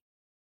anime.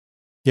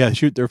 Yeah,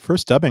 their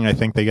first dubbing, I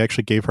think they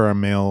actually gave her a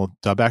male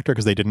dub actor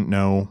because they didn't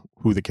know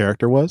who the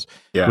character was,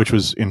 which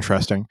was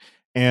interesting.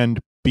 And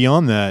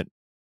beyond that,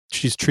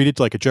 she's treated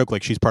like a joke,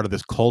 like she's part of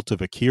this cult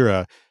of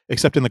Akira.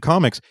 Except in the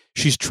comics,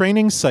 she's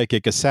training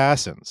psychic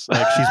assassins.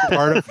 Like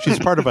she's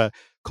part of a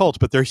cult,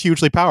 but they're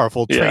hugely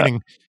powerful,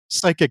 training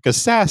psychic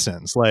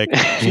assassins. Like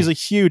she's a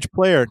huge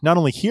player, not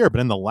only here, but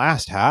in the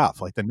last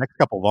half, like the next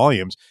couple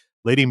volumes,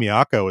 Lady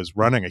Miyako is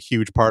running a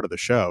huge part of the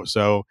show.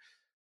 So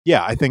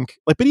yeah, I think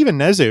like, but even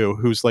Nezu,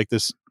 who's like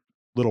this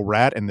little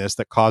rat in this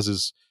that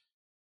causes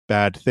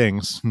bad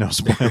things, no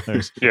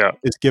spoilers,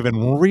 is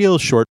given real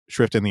short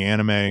shrift in the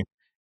anime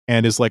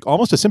and is like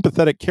almost a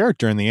sympathetic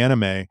character in the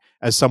anime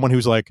as someone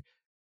who's like,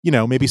 you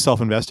know, maybe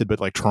self-invested,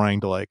 but like trying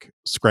to like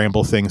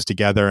scramble things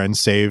together and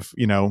save,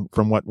 you know,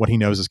 from what he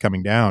knows is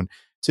coming down.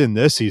 So in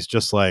this, he's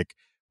just like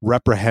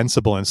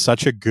reprehensible in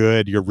such a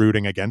good, you're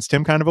rooting against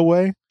him kind of a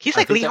way. He's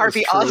like Lee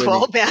Harvey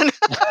Oswald, man.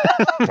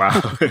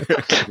 Wow.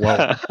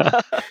 Well,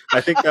 I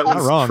think that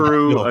was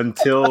true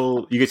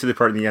until you get to the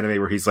part in the anime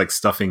where he's like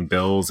stuffing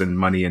bills and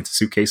money into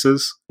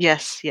suitcases.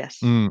 Yes.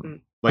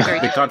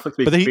 Like the conflict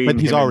between but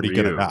he's him already and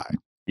going to Ryu. die.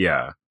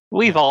 Yeah.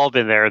 We've all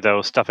been there,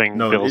 though, stuffing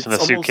bills in the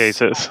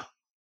suitcases.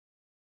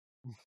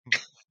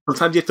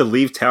 Sometimes you have to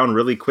leave town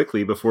really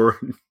quickly before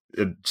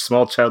a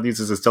small child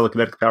uses his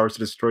telekinetic powers to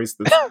destroy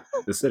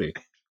the city.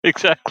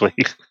 Exactly.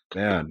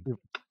 Man.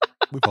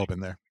 We've all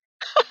been there.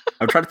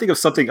 I'm trying to think of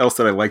something else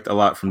that I liked a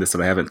lot from this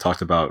that I haven't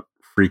talked about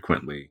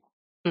frequently.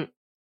 Mm.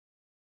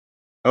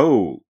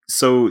 Oh,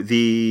 so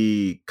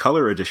the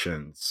color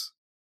editions.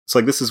 So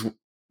like this is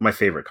my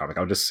favorite comic.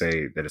 I'll just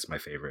say that it's my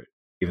favorite,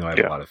 even though I have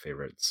Yeah. a lot of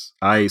favorites.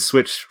 I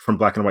switched from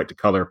black and white to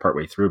color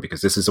partway through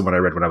because this is the one I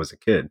read when I was a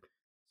kid. So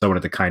I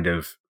wanted to kind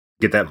of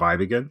get that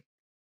vibe again.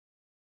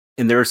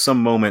 And there are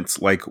some moments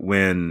like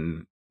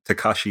when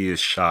Takashi is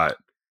shot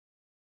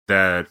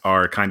that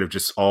are kind of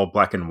just all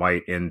black and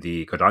white in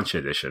the Kodansha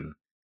edition.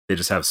 They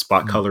just have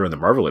spot color in the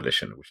Marvel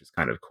edition, which is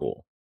kind of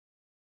cool.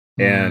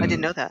 And I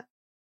didn't know that.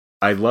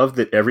 I love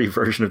that every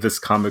version of this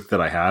comic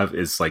that I have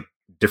is like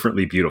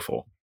differently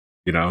beautiful.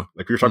 You know,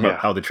 like we were talking Yeah.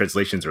 about how the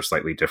translations are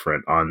slightly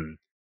different on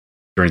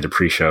during the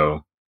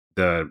pre-show.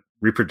 The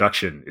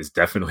reproduction is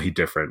definitely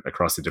different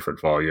across the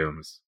different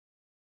volumes.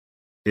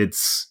 It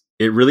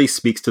really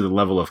speaks to the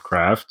level of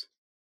craft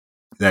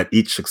that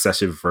each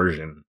successive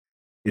version,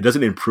 it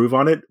doesn't improve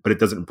on it, but it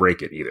doesn't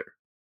break it either.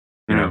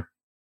 You know,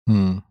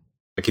 Hmm.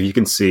 like if you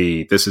can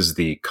see, this is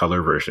the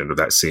color version of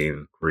that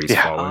scene where he's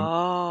Yeah. falling.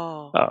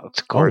 Oh. Oh,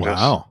 it's Oh, gorgeous.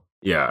 wow.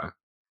 Yeah.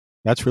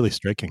 That's really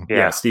striking.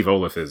 Yeah. Steve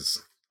Olaf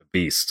is a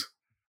beast.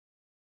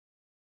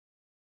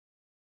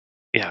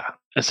 Yeah,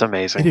 it's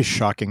amazing. It is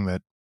shocking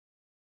that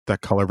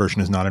that color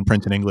version is not in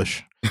print in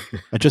English.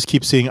 I just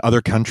keep seeing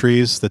other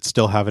countries that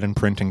still have it in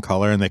print in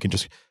color, and they can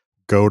just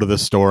go to the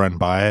store and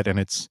buy it, and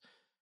it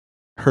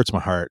hurts my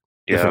heart.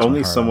 If Yeah.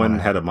 only Hard, I someone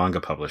wanna had have a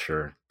manga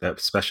publisher that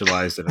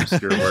specialized in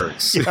obscure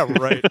works. Yeah,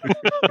 right.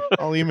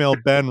 I'll email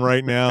Ben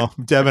right now,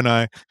 Deb and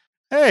I.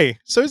 Hey,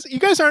 so you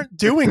guys aren't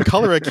doing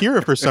Color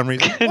Akira for some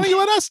reason. Why don't you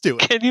let us do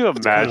it? Can you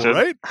That's cool, imagine?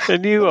 right?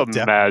 Can you That'll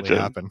definitely imagine?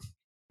 happen.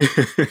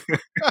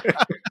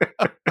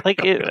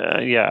 Like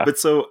it, yeah. But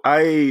so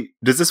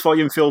does this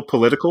volume feel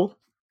political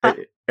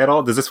at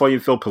all? Does this volume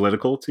feel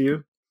political to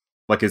you?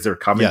 Like, is there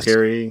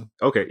commentary?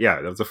 Okay,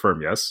 yeah, that was a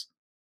firm yes.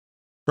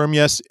 From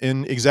yes,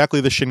 in exactly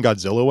the Shin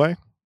Godzilla way,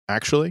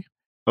 actually.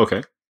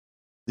 Okay.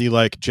 The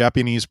like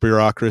Japanese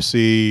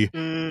bureaucracy,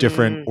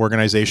 different Mm.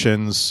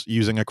 organizations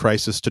using a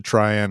crisis to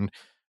try and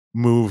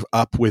move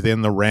up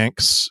within the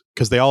ranks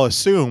because they all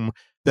assume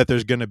that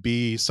there's going to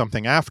be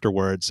something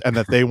afterwards and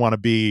that they want to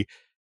be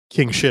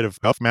king shit of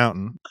Buff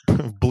Mountain.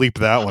 Bleep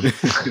that one.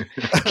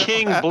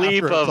 King After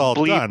Bleep it's of all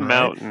Bleep done, right?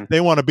 Mountain.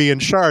 They want to be in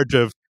charge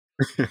of.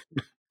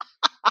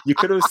 You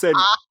could have said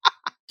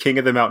King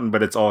of the Mountain,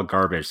 but it's all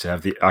garbage to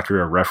have the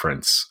Akira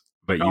reference.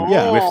 But you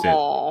whiffed it.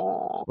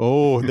 Oh.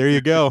 Oh, there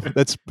you go.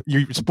 That's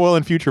you're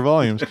spoiling future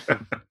volumes.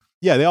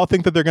 Yeah, they all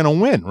think that they're going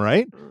to win,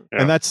 right?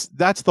 Yeah. And that's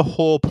the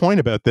whole point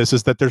about this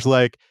is that there's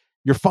like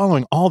you're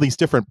following all these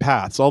different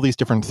paths, all these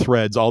different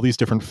threads, all these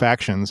different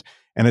factions,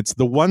 and it's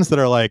the ones that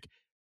are like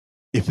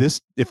if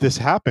this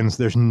happens,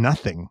 there's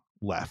nothing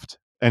left.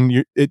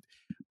 And it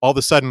all of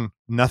a sudden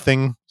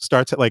nothing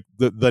starts like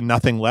the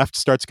nothing left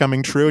starts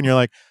coming true and you're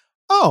like,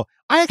 "Oh,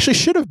 I actually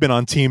should have been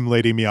on Team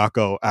Lady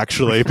Miyako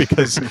actually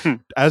because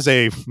as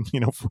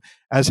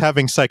as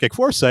having psychic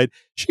foresight,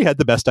 she had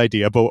the best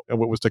idea about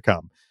what was to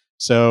come."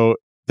 So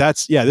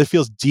this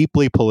feels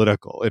deeply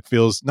political. It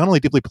feels not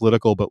only deeply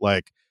political, but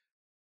like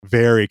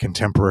very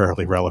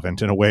contemporarily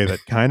relevant in a way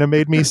that kind of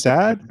made me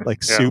sad,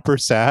 like super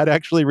sad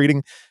actually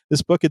reading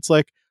this book. It's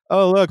like,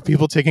 oh, look,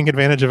 people taking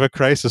advantage of a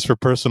crisis for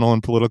personal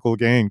and political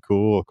gain.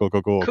 Cool. Who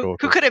cool,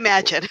 could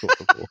imagine?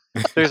 Cool.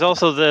 There's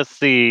also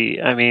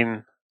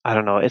I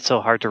don't know, it's so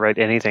hard to write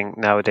anything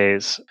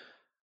nowadays.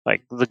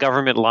 Like the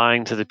government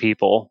lying to the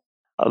people,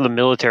 the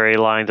military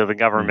lying to the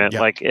government.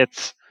 Yeah. Like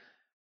it's,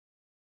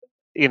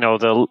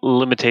 the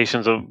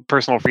limitations of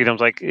personal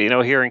freedoms. Like,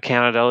 here in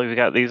Canada, we've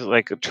got these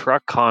like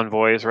truck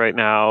convoys right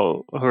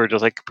now who are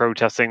just like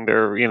protesting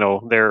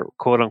their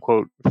quote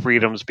unquote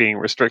freedoms being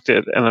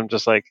restricted. And I'm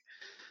just like,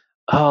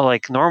 oh,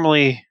 like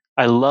normally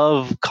I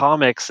love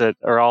comics that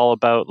are all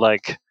about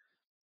like,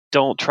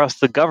 don't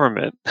trust the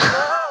government.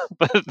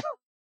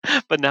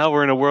 But now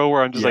we're in a world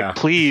where I'm just like,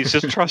 please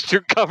just trust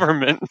your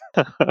government.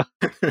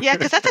 Yeah,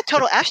 because that's a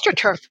total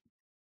AstroTurf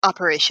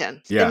operation.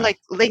 It's been like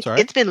linked.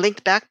 It's been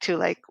linked back to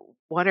like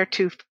one or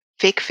two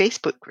fake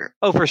Facebook groups.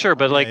 Oh, for sure.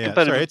 But like,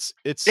 but sorry,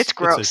 it's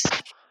gross.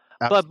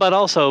 But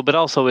also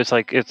it's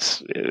like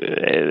it's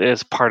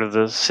part of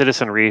the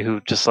citizenry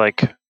who just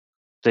like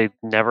they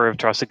never have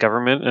trusted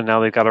government, and now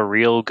they've got a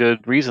real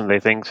good reason they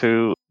think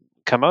to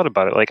come out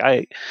about it. Like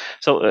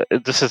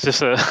this is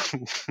just a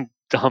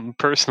dumb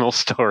personal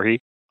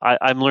story.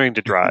 I'm learning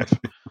to drive,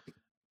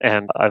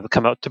 and I've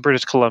come out to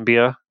British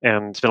Columbia,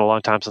 and it's been a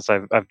long time since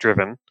I've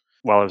driven.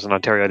 While I was in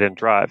Ontario, I didn't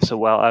drive. So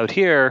while out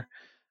here,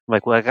 I'm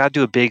like, well, I got to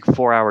do a big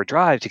 4-hour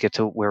drive to get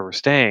to where we're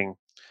staying.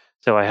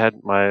 So I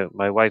had my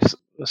wife's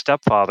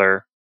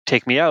stepfather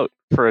take me out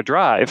for a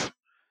drive,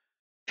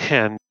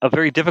 and a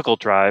very difficult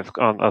drive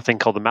on a thing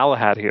called the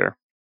Malahat here,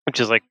 which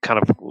is like kind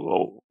of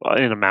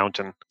in a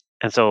mountain.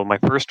 And so my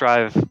first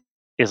drive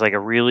is like a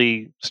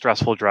really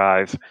stressful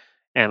drive.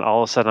 And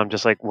all of a sudden, I'm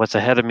just like, what's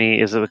ahead of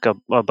me is like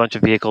a bunch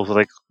of vehicles with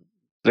like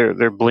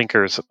their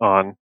blinkers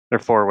on, their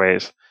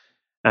four-ways.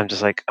 I'm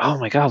just like, oh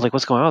my God, like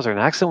what's going on? Is there an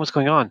accident? What's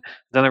going on?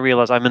 Then I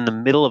realize I'm in the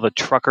middle of a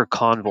trucker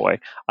convoy.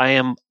 I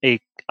am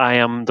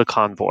the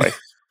convoy.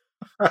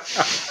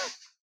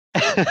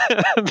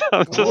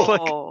 I'm just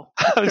like, Whoa.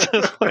 I'm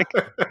just like,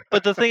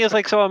 but the thing is,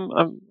 like, so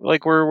I'm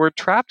like, we're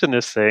trapped in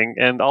this thing,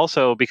 and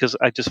also because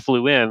I just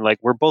flew in, like,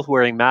 we're both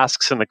wearing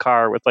masks in the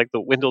car with like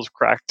the windows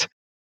cracked,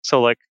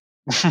 so like,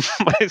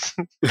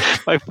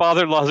 my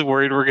father-in-law's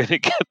worried we're gonna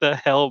get the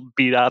hell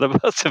beat out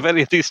of us if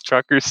any of these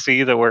truckers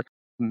see that we're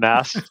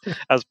masked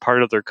as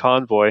part of their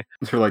convoy.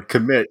 They're like,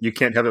 commit. You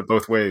can't have it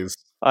both ways.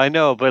 I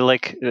know, but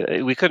like,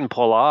 we couldn't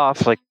pull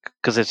off, like,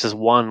 because it's just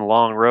one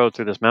long road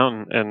through this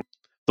mountain, and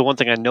the one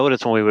thing I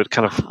noticed when we would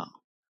kind of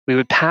we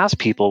would pass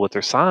people with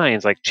their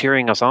signs, like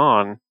cheering us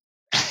on,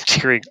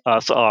 cheering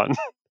us on.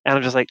 And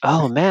I'm just like,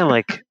 oh man,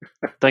 like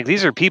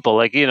these are people,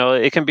 like, you know,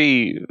 it can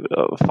be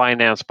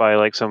financed by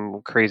like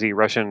some crazy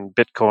Russian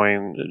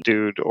Bitcoin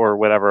dude or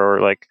whatever,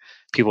 or like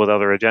people with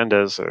other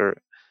agendas,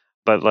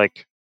 but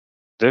like,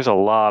 there's a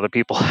lot of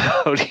people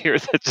out here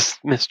that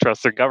just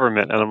mistrust their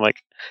government. And I'm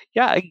like,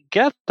 yeah, I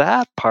get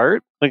that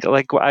part.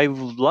 Like I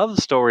love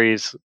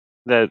stories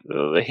that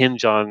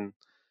hinge on,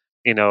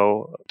 you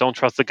know, don't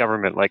trust the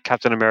government, like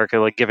Captain America,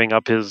 like giving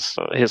up his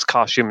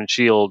costume and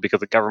shield because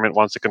the government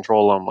wants to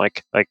control him.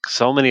 Like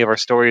so many of our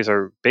stories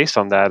are based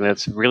on that, and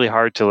it's really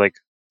hard to like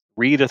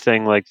read a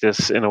thing like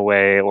this in a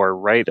way, or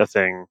write a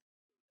thing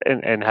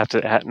and have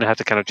to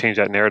kind of change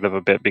that narrative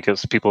a bit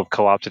because people have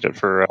co-opted it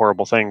for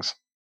horrible things.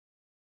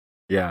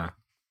 Yeah.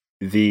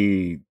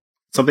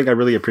 Something I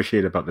really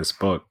appreciate about this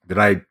book that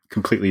I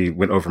completely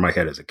went over my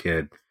head as a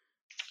kid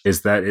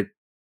is that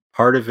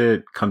part of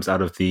it comes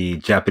out of the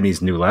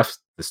Japanese New Left,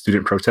 the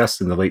student protests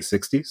in the late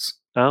 60s.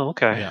 Oh,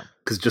 okay. Yeah.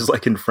 Because just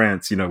like in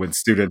France, you know, when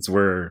students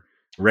were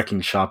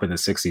wrecking shop in the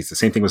 60s, the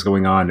same thing was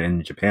going on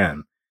in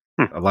Japan.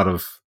 A lot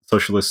of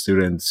socialist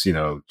students, you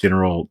know,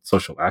 general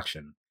social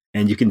action.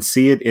 And you can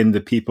see it in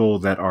the people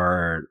that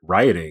are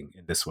rioting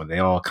in this one. They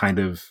all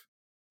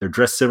they're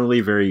dressed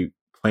similarly, very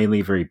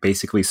plainly, very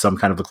basically. Some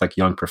kind of look like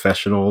young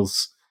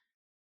professionals.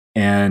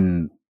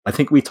 And I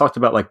think we talked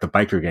about like the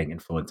biker gang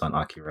influence on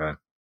Akira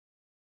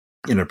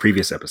in a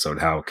previous episode,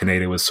 how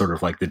Kaneda was sort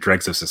of like the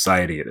dregs of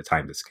society at the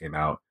time this came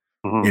out.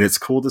 Mm-hmm. And it's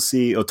cool to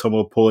see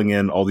Otomo pulling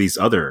in all these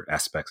other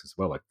aspects as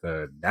well, like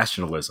the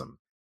nationalism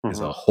is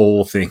a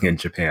whole thing in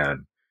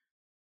Japan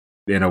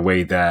in a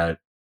way that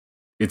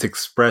it's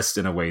expressed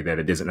in a way that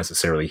it isn't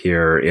necessarily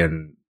here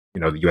in, you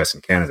know, the US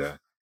and Canada.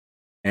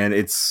 And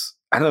it's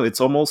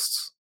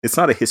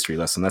not a history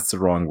lesson, that's the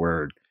wrong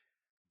word,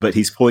 but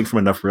he's pulling from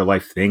enough real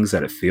life things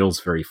that it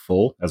feels very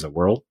full as a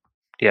world.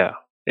 Yeah.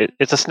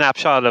 It's a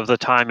snapshot of the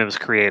time it was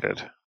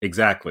created.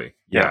 Exactly.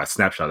 Yeah,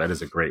 snapshot. That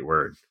is a great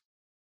word.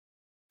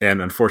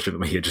 And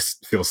unfortunately, it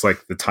just feels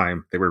like the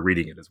time they were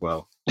reading it as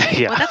well.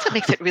 Yeah. Well, that's what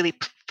makes it really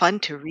fun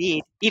to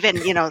read, even,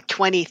 you know,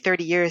 20,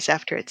 30 years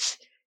after it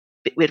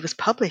was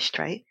published,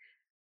 right?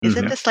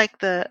 Isn't this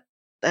like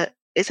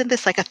isn't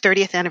this like a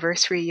 30th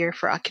anniversary year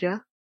for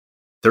Akira?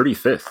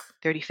 35th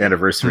 35th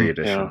anniversary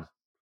edition. Yeah.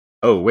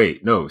 Oh,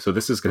 wait, no. So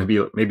this is going to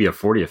be maybe a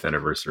 40th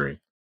anniversary.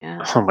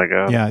 Yeah. Oh my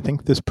god. Yeah, I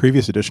think this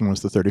previous edition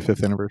was the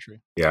 35th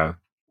anniversary. Yeah.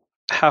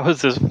 How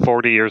is this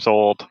 40 years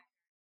old?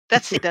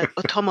 That's the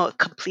Otomo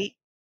complete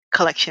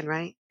collection,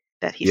 right?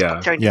 That he's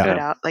starting to put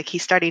out. Like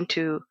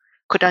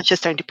Kodansha's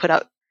starting to put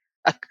out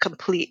a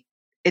complete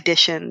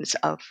editions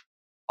of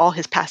all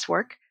his past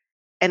work.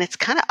 And it's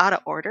kind of out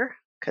of order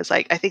because,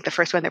 like, I think the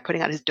first one they're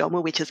putting out is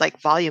Domu, which is like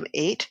volume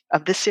 8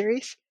 of this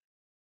series.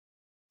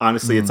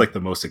 Honestly, it's like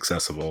the most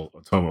accessible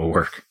Otomo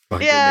work.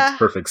 Like, it makes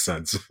perfect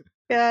sense.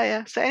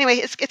 Yeah. So anyway,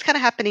 it's kind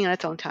of happening on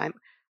its own time.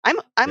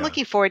 I'm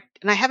looking forward,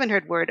 and I haven't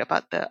heard word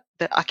about the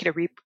Akira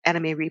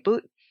anime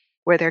reboot,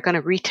 where they're going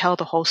to retell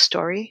the whole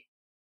story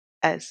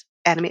as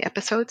anime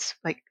episodes,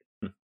 like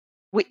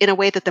in a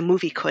way that the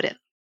movie couldn't.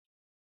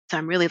 So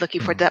I'm really looking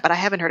forward to that, but I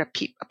haven't heard a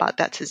peep about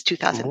that since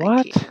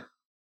 2019. What?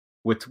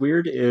 What's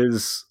weird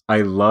is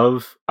I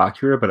love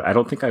Akira, but I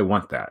don't think I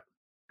want that.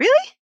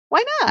 Really?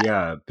 Why not?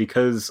 Yeah,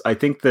 because I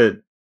think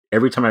that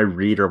every time I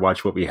read or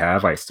watch what we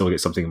have, I still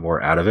get something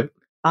more out of it.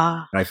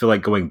 And I feel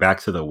like going back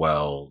to the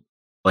well,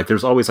 like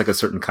there's always like a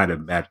certain kind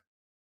of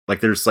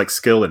like there's like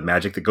skill and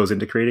magic that goes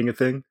into creating a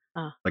thing.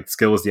 Like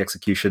skill is the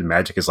execution,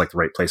 magic is like the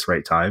right place,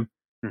 right time.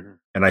 Mm-hmm.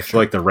 And I feel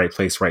like the right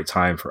place, right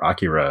time for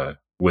Akira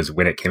was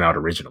when it came out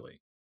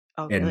originally.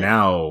 Oh, and really?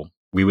 now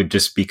we would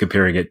just be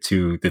comparing it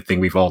to the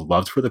thing we've all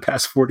loved for the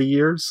past 40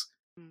 years.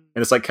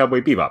 And it's like Cowboy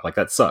Bebop. Like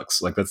that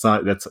sucks. Like that's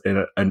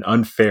an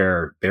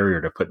unfair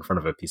barrier to put in front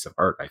of a piece of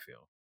art, I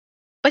feel.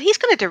 But he's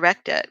going to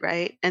direct it,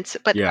 right? And so,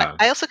 but yeah.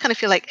 I also kind of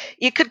feel like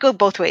you could go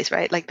both ways,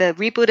 right? Like the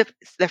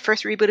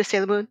first reboot of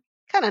Sailor Moon,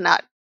 kind of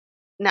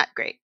not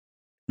great.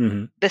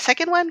 Mm-hmm. The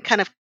second one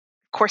kind of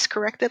course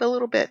corrected a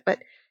little bit, but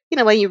you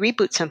know, when you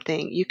reboot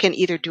something, you can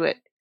either do it,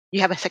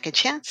 you have a second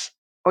chance,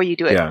 or you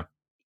do it. Yeah.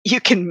 You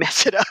can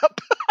mess it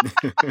up.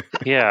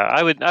 Yeah,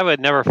 I would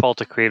never fault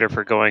a creator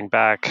for going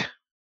back.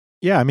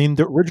 Yeah, I mean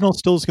the original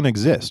still is going to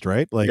exist,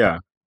 right? Like,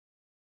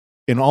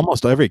 in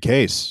almost every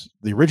case,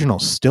 the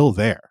original's still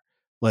there.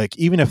 Like,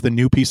 even if the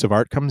new piece of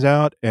art comes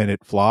out and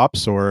it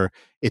flops or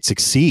it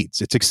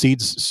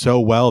succeeds so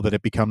well that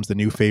it becomes the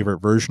new favorite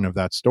version of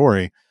that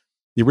story,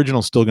 the original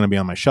is still going to be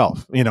on my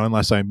shelf,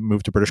 unless I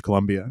move to British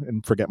Columbia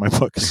and forget my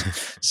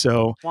books.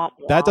 So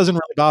that doesn't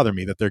really bother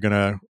me that they're going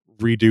to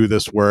redo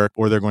this work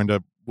or they're going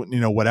to,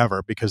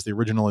 whatever, because the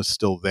original is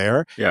still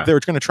there. Yeah. If they were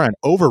going to try and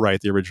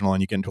overwrite the original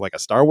and you get into like a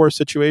Star Wars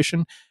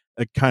situation,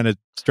 it kind of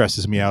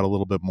stresses me out a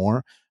little bit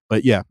more.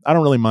 But yeah, I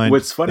don't really mind.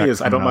 What's funny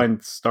is I don't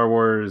mind Star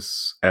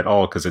Wars at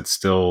all because it's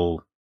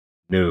still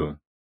new.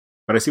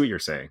 But I see what you're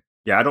saying.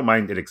 Yeah, I don't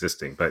mind it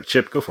existing. But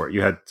Chip, go for it.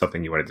 You had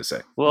something you wanted to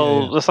say.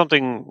 Well, there's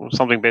something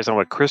based on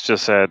what Chris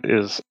just said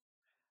is,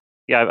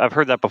 yeah, I've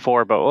heard that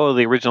before, but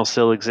the original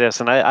still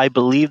exists. And I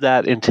believe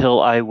that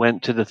until I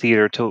went to the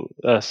theater to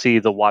see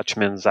the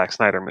Watchmen Zack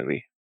Snyder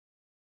movie.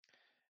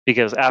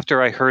 Because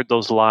after I heard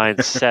those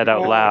lines said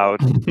out loud,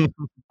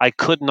 I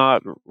could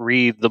not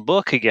read the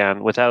book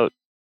again without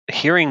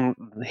hearing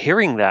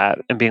that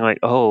and being like,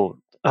 oh,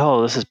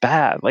 this is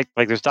bad. Like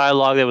there's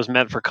dialogue that was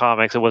meant for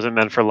comics, it wasn't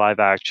meant for live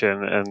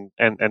action,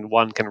 and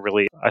one can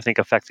really, I think,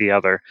 affect the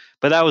other.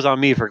 But that was on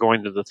me for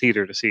going to the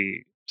theater to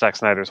see Zack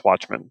Snyder's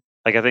Watchmen.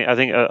 Like I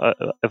think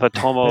if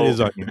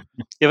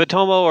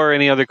Otomo or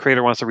any other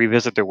creator wants to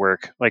revisit their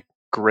work, like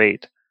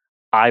great.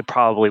 I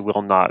probably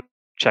will not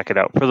check it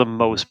out for the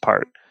most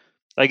part.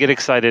 I get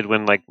excited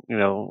when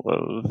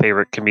a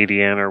favorite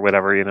comedian or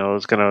whatever,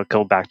 is going to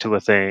go back to a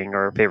thing,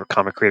 or a favorite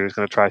comic creator is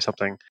going to try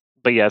something.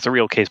 But yeah, it's a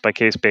real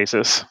case-by-case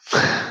basis.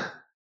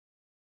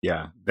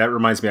 Yeah, that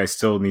reminds me, I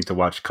still need to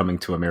watch Coming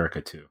to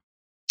America too.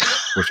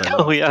 Which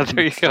I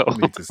there you go.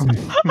 Need to see.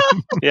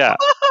 Yeah.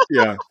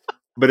 Yeah.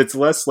 But it's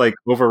less like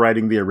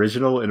overriding the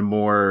original and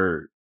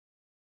more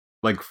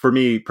like, for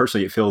me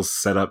personally, it feels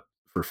set up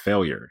for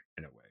failure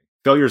in a way.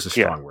 Failure is a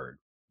strong word,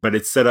 but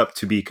it's set up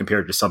to be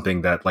compared to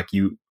something that like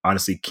you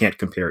honestly can't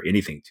compare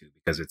anything to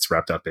because it's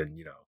wrapped up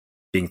in,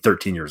 being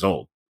 13 years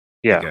old.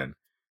 Yeah. Again.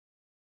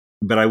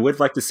 But I would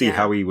like to see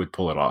how he would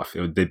pull it off.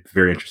 It would be a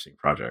very interesting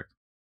project.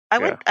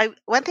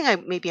 One thing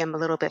I'm a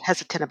little bit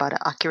hesitant about an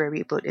Akira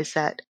reboot is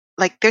that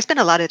there's been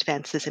a lot of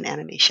advances in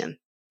animation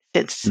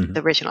since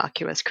the original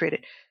Akira was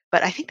created.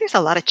 But I think there's a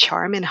lot of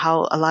charm in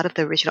how a lot of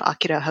the original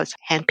Akira was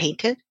hand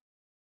painted,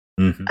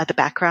 the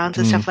backgrounds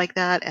and stuff like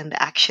that, and the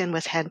action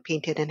was hand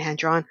painted and hand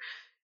drawn,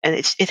 and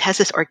it has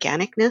this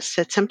organicness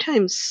that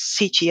sometimes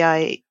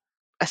CGI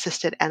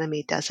assisted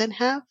anime doesn't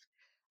have.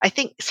 I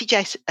think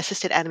CGI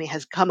assisted anime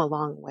has come a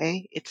long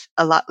way. It's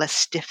a lot less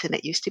stiff than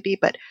it used to be,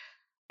 but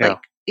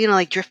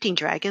like Drifting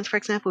Dragons, for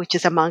example, which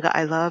is a manga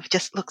I love,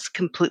 just looks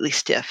completely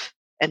stiff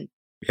and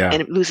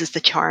it loses the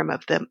charm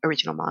of the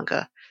original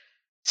manga.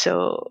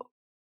 So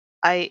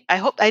I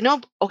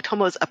know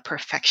Otomo is a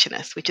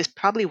perfectionist, which is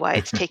probably why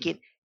it's taking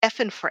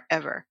effing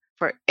forever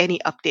for any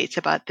updates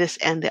about this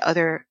and the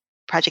other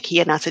project he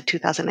announced in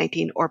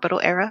 2019, Orbital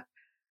Era.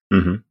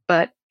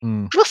 But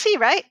we'll see,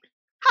 right?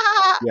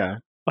 Yeah.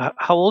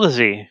 How old is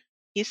he?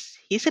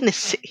 He's in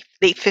his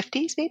late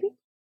 50s, maybe?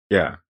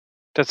 Yeah.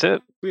 That's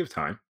it. We have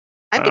time.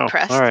 I'm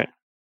impressed. All right.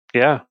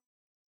 Yeah.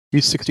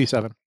 He's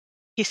 67.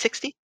 He's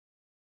 60?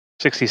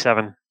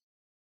 67.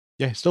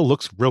 Yeah, he still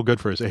looks real good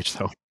for his age,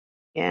 though.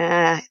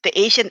 Yeah, the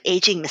Asian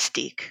aging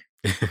mystique.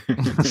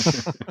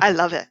 I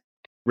love it.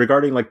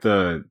 Regarding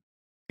the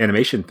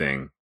animation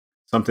thing,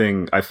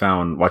 something I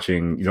found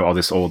watching, all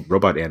this old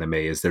robot anime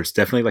is there's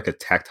definitely a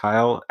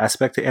tactile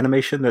aspect to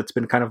animation that's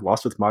been kind of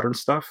lost with modern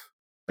stuff.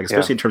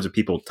 Especially in terms of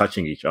people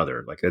touching each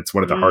other. It's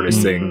one of the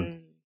hardest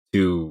thing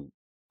to,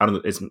 I don't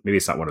know, maybe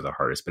it's not one of the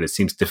hardest, but it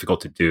seems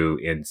difficult to do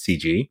in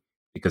CG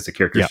because the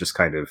characters just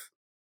kind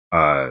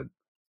of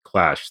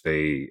clash.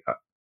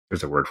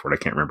 There's a word for it.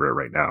 I can't remember it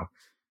right now,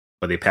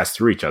 but they pass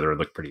through each other and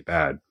look pretty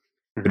bad.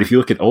 But if you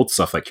look at old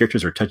stuff,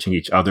 characters are touching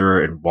each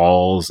other and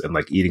walls and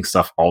eating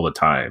stuff all the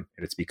time.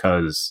 And it's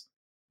because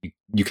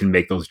you can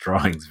make those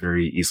drawings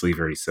very easily,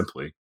 very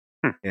simply.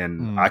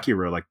 And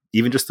Akira,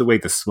 even just the way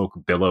the smoke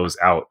billows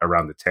out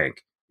around the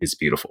tank is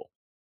beautiful.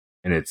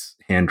 And it's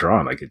hand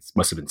drawn. It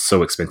must have been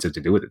so expensive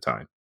to do at the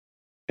time.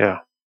 Yeah.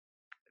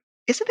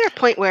 Isn't there a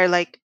point where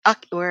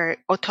where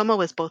Otomo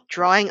was both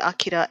drawing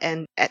Akira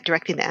and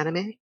directing the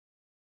anime?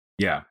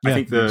 Yeah. I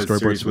think the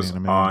series was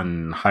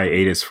on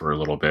hiatus for a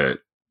little bit.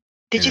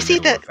 Did you see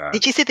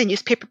the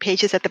newspaper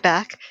pages at the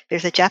back?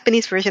 There's a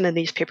Japanese version of the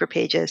newspaper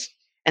pages,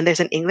 and there's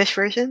an English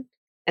version.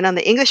 And on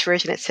the English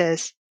version, it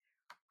has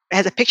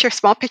a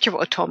small picture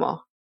of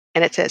Otomo,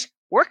 and it says,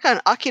 "Work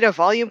on Akira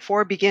Volume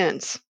 4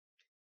 begins."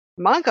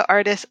 Manga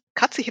artist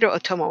Katsuhiro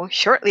Otomo,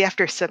 shortly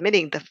after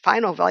submitting the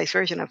final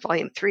version of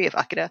Volume 3 of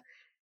Akira,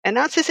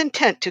 announced his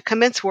intent to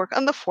commence work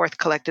on the 4th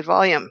collected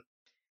volume.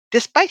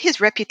 Despite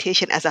his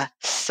reputation as a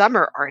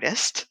summer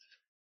artist,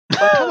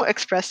 Otomo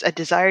expressed a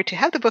desire to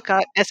have the book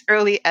out as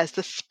early as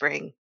the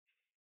spring.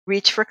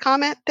 Reached for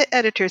comment, the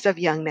editors of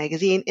Young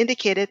Magazine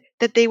indicated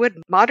that they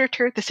would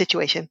monitor the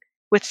situation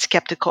with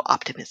skeptical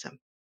optimism.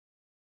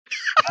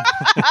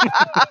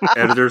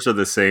 Editors are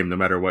the same no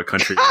matter what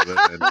country you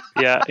live in.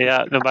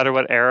 Yeah, no matter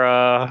what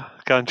era,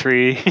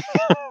 country.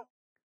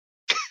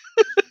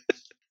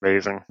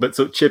 Amazing. But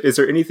so, Chip, is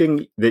there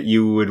anything that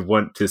you would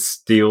want to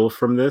steal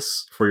from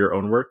this for your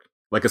own work?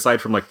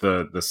 Aside from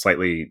the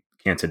slightly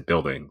canted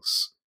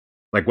buildings,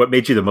 what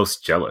made you the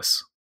most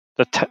jealous?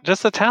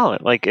 just the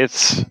talent. Like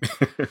it's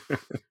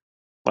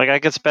like I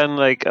could spend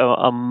like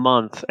a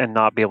month and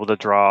not be able to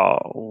draw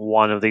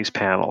one of these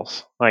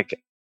panels. Like,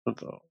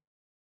 but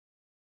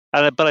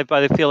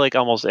I feel like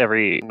almost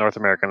every North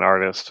American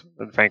artist,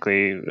 and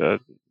frankly,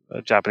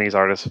 a Japanese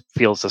artist,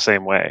 feels the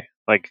same way.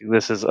 Like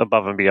this is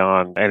above and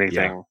beyond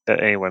anything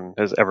that anyone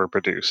has ever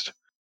produced.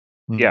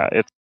 Mhm. Yeah,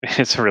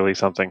 it's really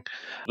something.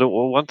 The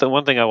one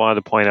thing I wanted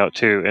to point out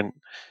too, and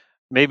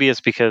maybe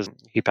it's because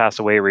he passed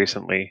away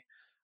recently,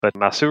 but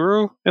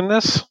Masuru in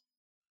this,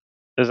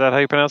 is that how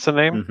you pronounce the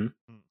name?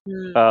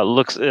 Mhm.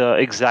 Looks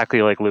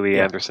exactly like Louis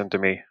Yeah. Anderson to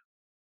me.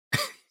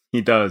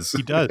 He does.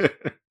 He does.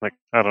 Like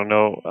I don't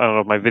know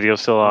if my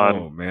video's still on.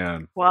 Oh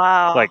man.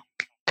 Wow. Like,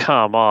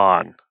 come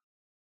on.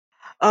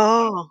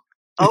 oh,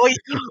 oh,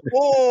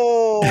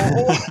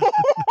 oh,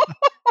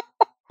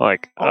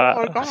 Like, oh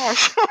my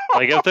gosh.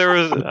 like if there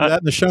was, Put that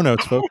in the show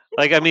notes, folks.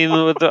 like, I mean,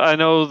 I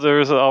know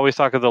there's always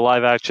talk of the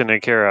live action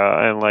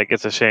Akira, and like,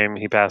 it's a shame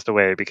he passed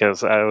away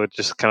because I would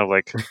just kind of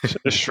like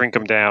shrink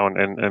him down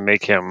and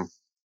make him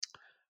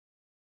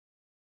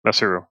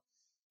Masuru.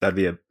 That'd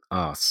be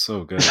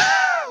so good.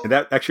 And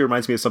that actually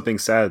reminds me of something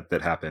sad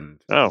that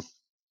happened Oh,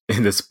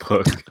 in this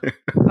book.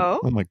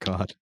 Oh, Oh my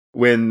god.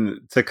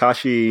 When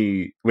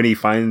Takashi, when he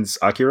finds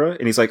Akira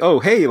and he's like, oh,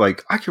 hey,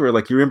 like Akira,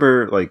 like you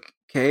remember like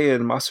Kei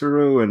and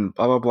Masuru and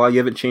blah, blah, blah. You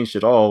haven't changed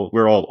at all.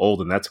 We're all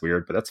old and that's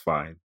weird, but that's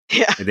fine.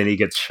 yeah. And then he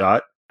gets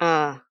shot.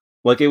 Uh,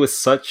 Like it was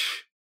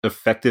such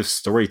effective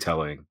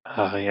storytelling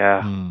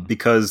yeah. Hmm.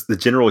 because the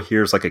general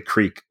hears like a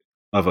creak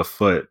of a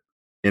foot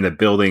in a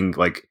building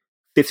like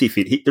 50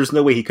 feet. There's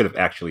no way he could have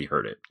actually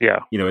heard it. Yeah.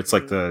 You know, it's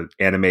like the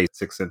anime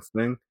Sixth Sense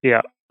thing.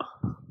 Yeah.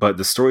 But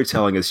the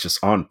storytelling is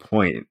just on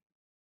point.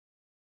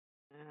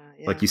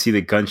 yeah. Like you see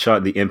the gunshot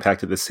and the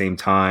impact at the same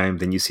time.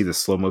 Then you see the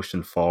slow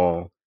motion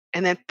fall.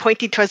 And then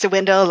pointing towards the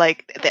window,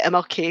 like the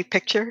MLK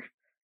picture.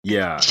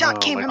 Yeah. The shot Oh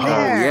came my from Oh,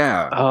 there.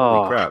 yeah. Oh.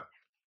 Holy crap.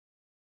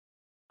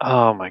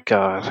 Oh my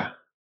god.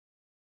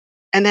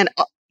 And then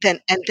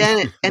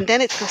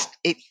it's just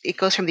it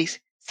goes from these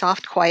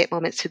soft, quiet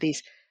moments to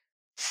these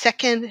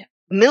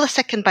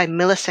millisecond by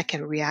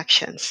millisecond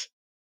reactions.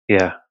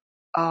 Yeah.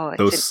 Oh, it's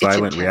Those it's silent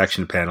intense.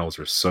 reaction panels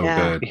are so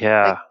Yeah. good.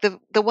 Yeah. Like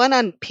the one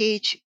on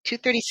page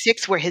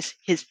 236 where his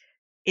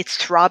it's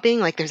throbbing,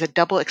 like there's a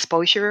double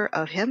exposure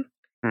of him.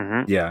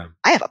 hmm Yeah.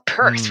 I have a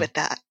purse Mm. with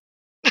that.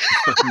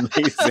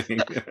 Amazing.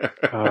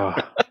 Oh.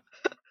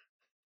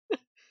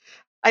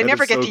 I That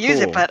never is get so to use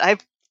cool. it, but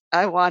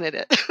I wanted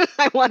it.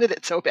 I wanted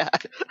it so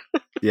bad.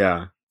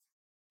 Yeah.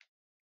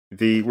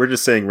 We're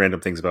just saying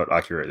random things about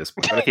Akira at this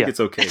point. But I think Yeah. it's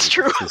okay. It's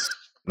because true. It's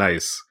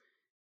nice.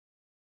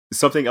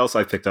 Something else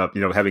I picked up,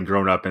 having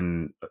grown up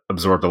and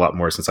absorbed a lot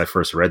more since I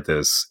first read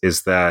this,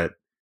 is that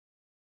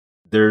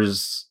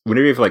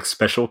whenever you have like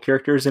special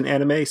characters in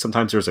anime,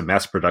 sometimes there's a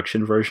mass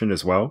production version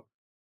as well.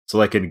 So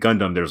like in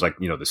Gundam, there's like,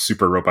 the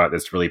super robot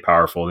that's really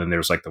powerful. And then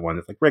there's like the one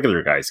that like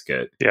regular guys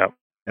get. Yeah.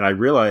 And I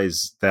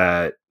realized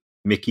that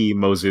Miki,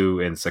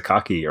 Mozu, and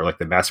Sakaki are like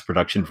the mass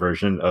production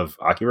version of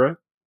Akira.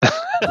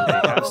 They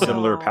have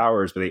similar Oh.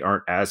 powers, but they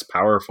aren't as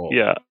powerful.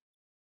 Yeah.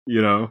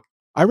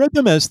 I read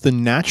them as the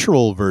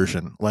natural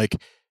version. Like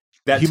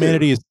That too.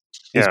 humanity is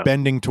Yeah.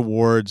 bending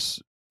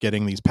towards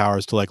getting these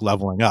powers to like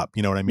leveling up.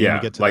 You know what I mean? Yeah,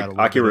 We get to like that a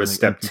little bit Akira in is the-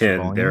 step in future 10,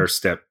 volumes. they're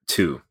step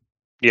 2.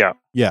 Yeah.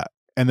 Yeah.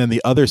 And then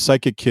the other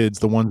psychic kids,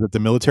 the ones that the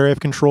military have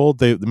controlled,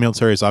 the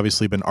military has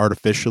obviously been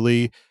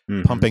artificially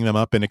Mhm. pumping them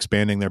up and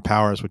expanding their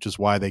powers, which is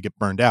why they get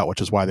burned out,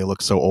 which is why they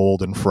look so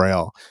old and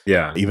frail,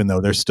 Yeah. even though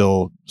they're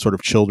still sort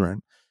of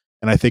children.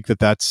 And I think that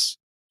that's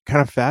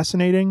kind of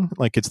fascinating.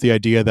 Like it's the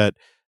idea that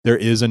there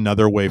is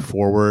another way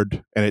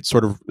forward, and it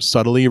sort of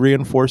subtly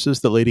reinforces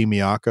that Lady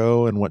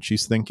Miyako and what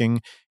she's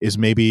thinking is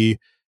maybe,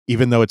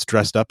 even though it's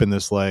dressed up in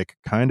this like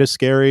kind of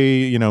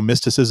scary,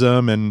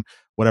 mysticism and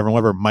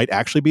whatever, might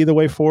actually be the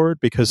way forward,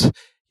 because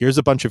here's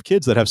a bunch of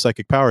kids that have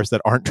psychic powers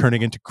that aren't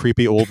turning into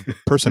creepy old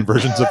person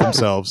versions of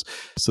themselves.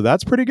 So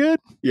that's pretty good.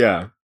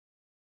 Yeah.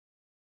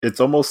 It's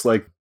almost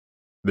like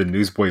the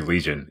Newsboy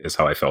Legion is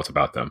how I felt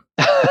about them,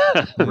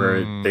 where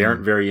they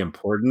aren't very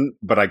important,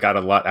 but I got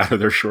a lot out of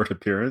their short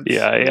appearance.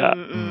 Yeah.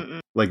 Yeah.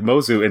 Like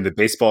Mozu in the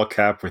baseball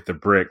cap with the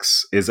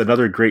bricks is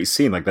another great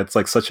scene. Like that's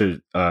like such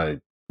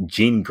a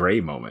Jean Grey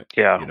moment.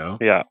 Yeah.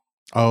 Yeah.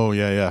 Oh,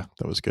 yeah.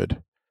 That was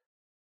good.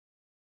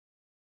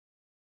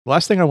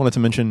 Last thing I wanted to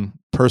mention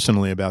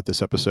personally about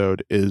this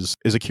episode is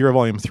Akira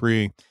Volume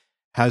 3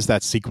 has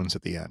that sequence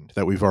at the end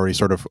that we've already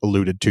sort of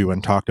alluded to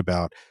and talked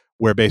about,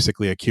 where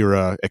basically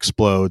Akira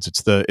explodes.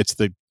 It's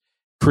the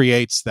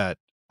creates that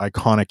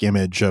iconic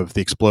image of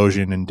the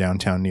explosion in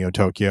downtown Neo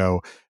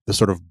Tokyo, the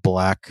sort of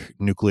black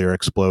nuclear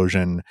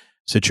explosion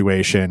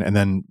situation. And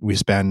then we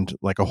spend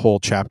like a whole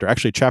chapter,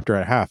 actually a chapter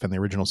and a half in the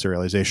original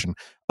serialization,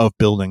 of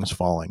buildings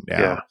falling down.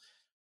 Yeah.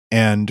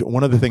 And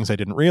one of the things I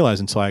didn't realize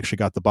until I actually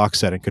got the box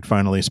set and could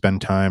finally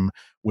spend time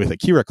with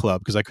Akira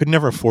Club, because I could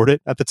never afford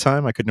it at the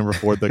time. I could never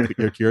afford the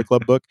Akira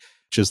Club book,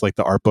 which is like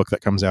the art book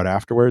that comes out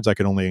afterwards. I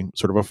could only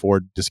sort of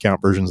afford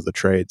discount versions of the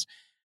trades.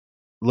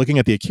 Looking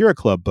at the Akira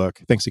Club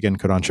book, thanks again,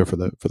 Kodansha, for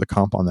the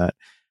comp on that.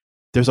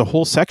 There's a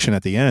whole section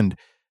at the end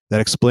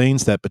that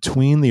explains that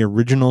between the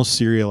original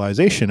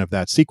serialization of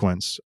that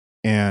sequence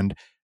and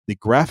the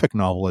graphic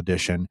novel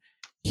edition,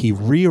 he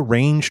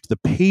rearranged the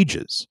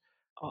pages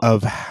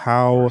of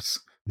how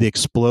the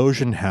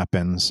explosion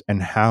happens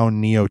and how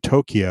Neo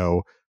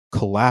Tokyo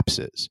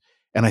collapses.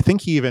 And I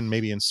think he even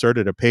maybe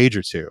inserted a page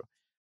or two.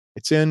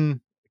 It's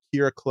in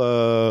Akira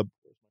Club.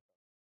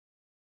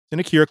 It's in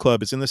Akira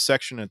Club. It's in the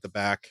section at the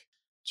back,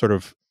 sort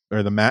of,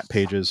 or the matte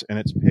pages, and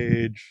it's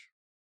page.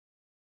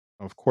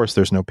 Of course,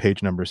 there's no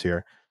page numbers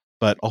here,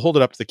 but I'll hold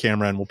it up to the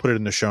camera and we'll put it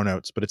in the show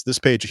notes. But it's this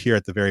page here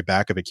at the very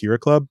back of Akira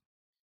Club.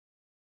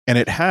 And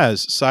it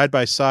has side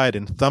by side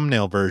in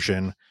thumbnail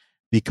version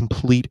the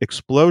complete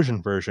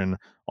explosion version.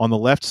 On the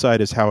left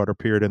side is how it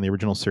appeared in the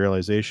original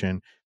serialization.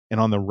 And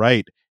on the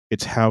right,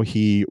 it's how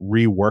he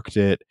reworked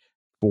it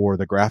for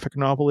the graphic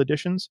novel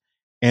editions.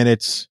 And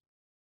it's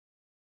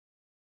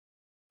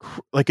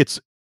like it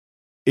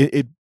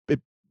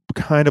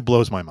kind of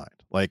blows my mind.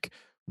 Like,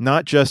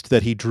 not just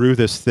that he drew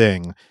this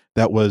thing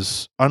that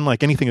was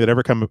unlike anything that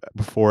ever come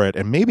before it,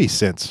 and maybe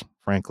since,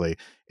 frankly,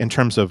 in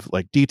terms of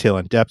like detail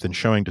and depth and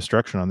showing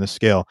destruction on this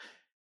scale,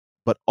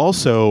 but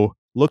also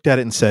looked at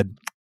it and said,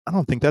 I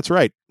don't think that's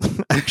right.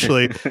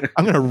 Actually,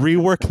 I'm going to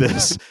rework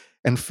this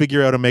and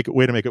figure out a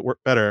way to make it work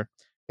better.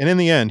 And in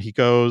the end, he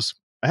goes,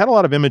 I had a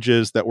lot of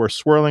images that were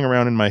swirling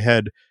around in my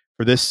head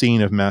for this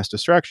scene of mass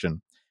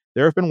destruction.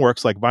 There have been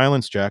works like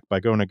Violence Jack by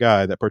Go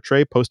Nagai that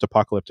portray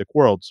post-apocalyptic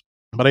worlds,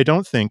 but I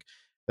don't think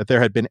that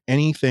there had been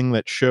anything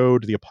that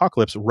showed the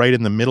apocalypse right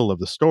in the middle of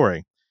the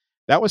story.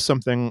 That was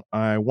something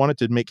I wanted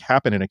to make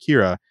happen in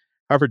Akira.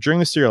 However, during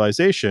the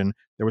serialization,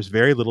 there was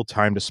very little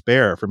time to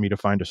spare for me to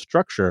find a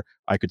structure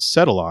I could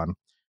settle on.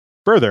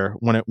 Further,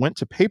 when it went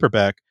to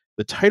paperback,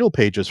 the title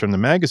pages from the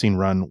magazine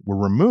run were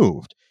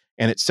removed,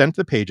 and it sent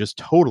the pages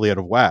totally out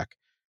of whack.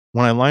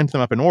 When I lined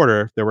them up in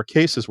order, there were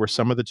cases where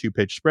some of the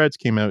two-page spreads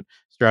came out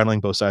straddling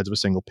both sides of a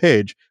single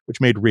page,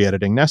 which made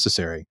re-editing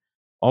necessary.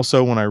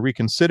 Also, when I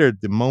reconsidered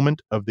the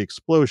moment of the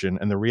explosion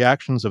and the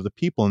reactions of the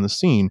people in the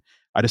scene,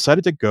 I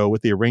decided to go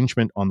with the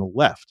arrangement on the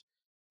left,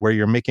 where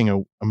you're making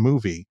a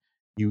movie.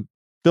 You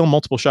film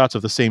multiple shots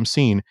of the same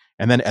scene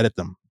and then edit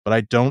them. But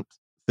I don't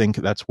think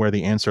that's where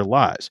the answer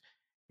lies.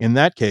 In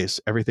that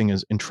case, everything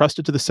is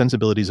entrusted to the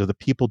sensibilities of the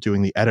people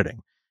doing the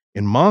editing.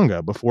 In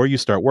manga, before you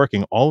start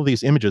working, all of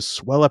these images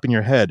swell up in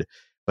your head,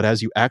 but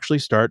as you actually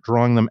start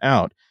drawing them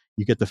out,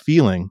 you get the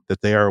feeling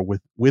that they are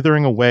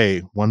withering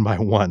away one by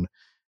one.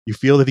 You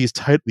feel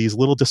that these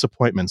little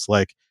disappointments,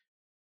 like,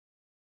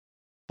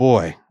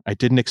 boy, I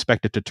didn't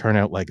expect it to turn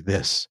out like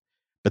this,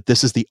 but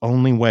this is the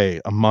only way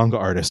a manga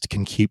artist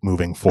can keep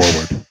moving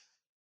forward.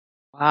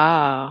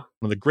 Wow.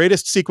 One of the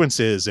greatest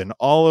sequences in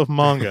all of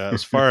manga,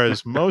 as far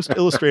as most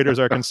illustrators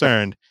are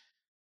concerned.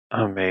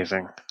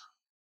 Amazing.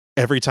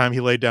 Every time he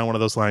laid down one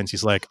of those lines,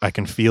 he's like, I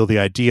can feel the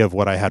idea of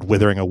what I had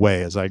withering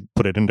away as I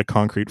put it into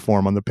concrete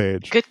form on the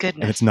page. Good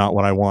goodness. And it's not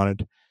what I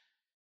wanted.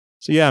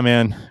 So yeah,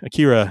 man,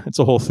 Akira, it's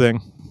a whole thing.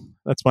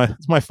 That's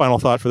my final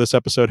thought for this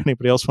episode.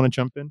 Anybody else want to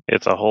jump in?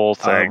 It's a whole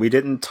thing. We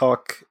didn't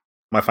talk.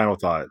 My final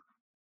thought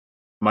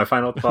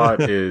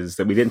is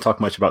that we didn't talk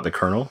much about the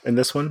Colonel in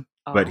this one,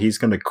 but he's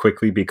going to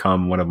quickly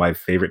become one of my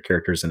favorite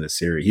characters in the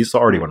series. He's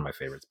already one of my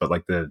favorites, but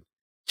like the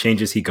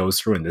changes he goes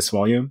through in this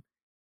volume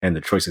and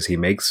the choices he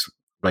makes,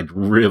 like,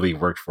 really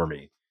worked for me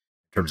in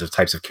terms of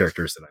types of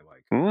characters that I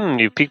like.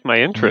 You piqued my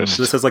interest.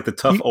 So this is like the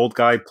tough old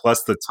guy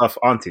plus the tough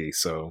auntie,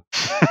 so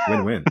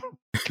win-win.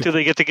 Do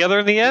they get together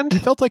in the end? It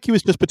felt like he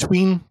was just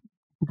between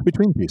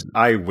pieces.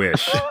 I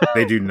wish.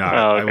 They do not.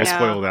 Oh, okay. I will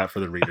spoil that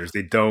for the readers.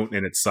 They don't,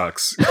 and it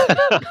sucks.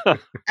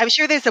 I'm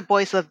sure there's a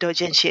Boys Love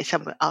Dojinshi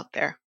somewhere out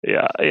there.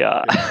 Yeah.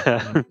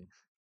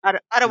 I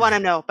don't want to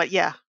know, but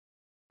yeah.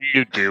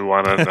 You do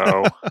want to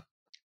know.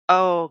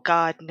 Oh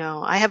God,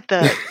 no. I have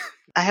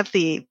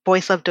the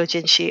Boys Love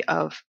Dojinshi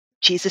of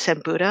Jesus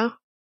and Buddha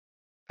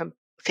from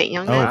Saint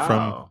Young Man.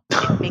 Wow.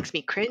 It makes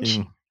me cringe.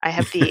 I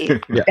have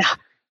the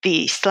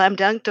the Slam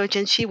Dunk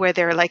Dojinshi where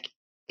they're like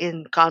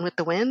in Gone with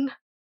the Wind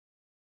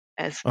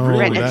as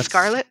Red and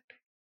Scarlet.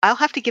 I'll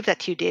have to give that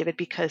to you, David,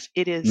 because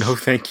it is. No,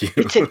 thank you.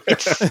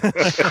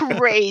 It's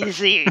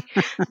crazy.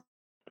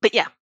 But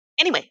yeah.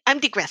 Anyway, I'm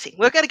digressing.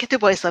 We're going to get to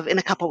Boys Love in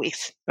a couple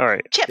weeks. All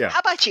right. Chip, how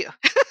about you?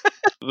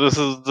 This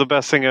is the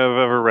best thing I've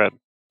ever read.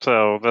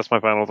 So that's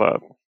my final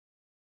thought.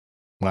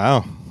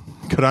 Wow.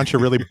 Kodansha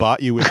really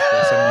bought you with sending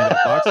you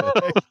that box.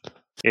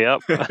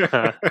 Yep.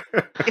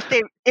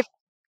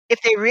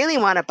 If they really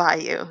want to buy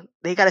you,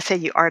 they got to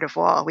send you Art of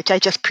Wall, which I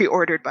just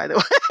pre-ordered, by the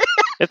way.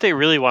 If they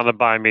really want to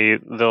buy me,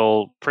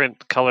 they'll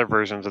print color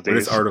versions of these.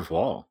 What is Art of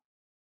Wall?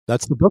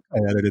 That's the book I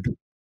edited.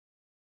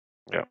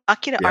 Yeah.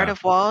 Akira Art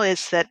of Wall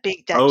is that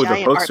big, that the giant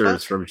art book.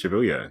 bookstores from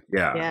Shibuya.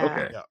 Yeah.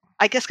 Okay. Yeah.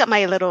 I just got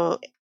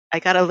I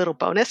got a little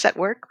bonus at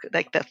work,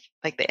 like the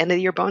end of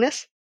the year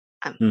bonus.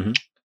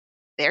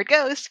 There it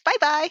goes. Bye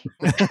bye.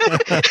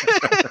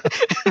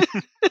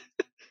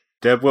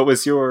 Deb, what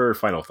was your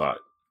final thought?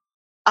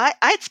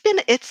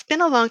 It's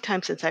been a long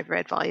time since I've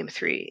read Volume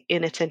 3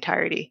 in its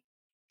entirety,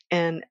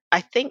 and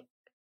I think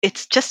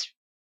it's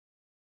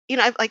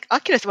like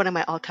Akira is one of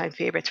my all-time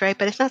favorites, right?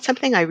 But it's not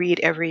something I read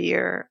every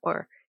year,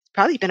 or it's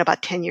probably been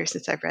about 10 years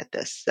since I've read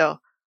this. So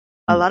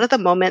a lot of the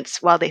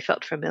moments, while they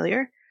felt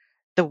familiar,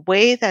 the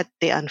way that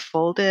they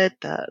unfolded,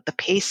 the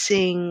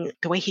pacing,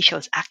 the way he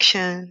shows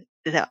action,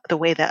 the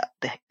way that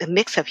the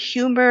mix of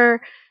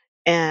humor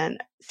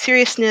and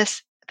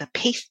seriousness, the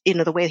pace,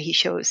 the way he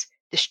shows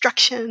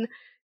destruction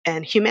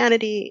and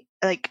humanity,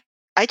 like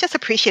I just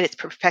appreciate its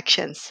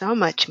perfection so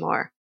much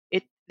more.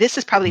 This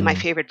is probably my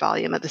favorite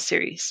volume of the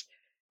series.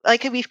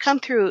 Like we've come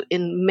through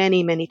in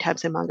many, many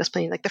times in Manga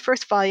Splaining. Like the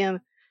first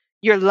volume,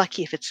 you're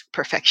lucky if it's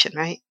perfection,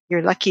 right?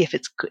 You're lucky if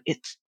it's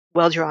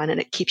well drawn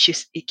and it keeps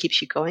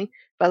you going.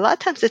 But a lot of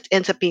times it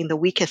ends up being the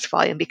weakest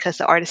volume because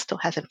the artist still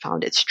hasn't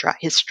found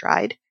his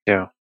stride.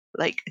 Yeah,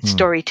 like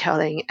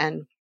storytelling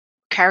and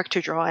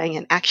character drawing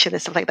and action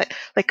and stuff like that.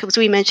 Like as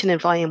we mentioned in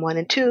volume 1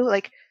 and 2,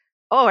 like,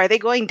 oh, are they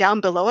going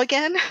down below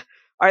again?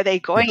 Are they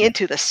going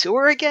into the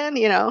sewer again?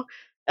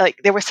 Like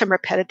there were some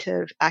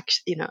repetitive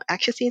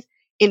action scenes.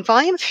 In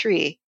volume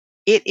 3,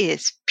 it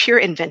is pure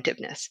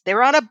inventiveness.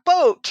 They're on a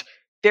boat.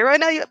 They're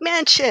in a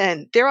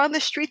mansion. They're on the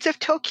streets of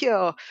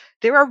Tokyo.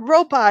 There are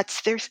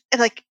robots.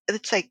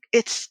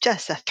 It's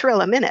just a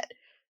thrill a minute.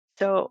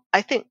 So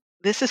I think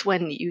this is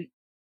when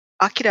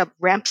Akira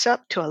ramps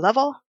up to a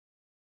level,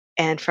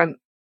 and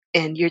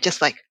you're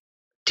just like,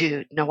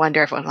 dude, no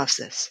wonder everyone loves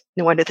this.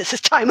 No wonder this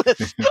is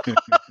timeless.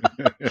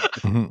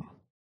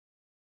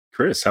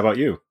 Chris, how about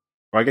you?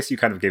 Well, I guess you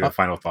kind of gave a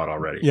final thought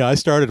already. Yeah, I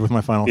started with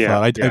my final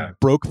thought. I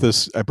broke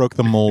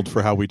the mold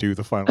for how we do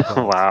the final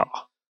thought. Wow.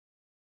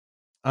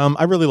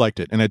 I really liked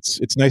it, and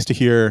it's nice to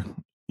hear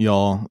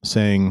y'all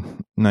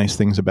saying nice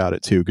things about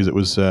it too, because it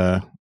was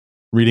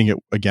reading it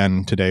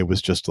again today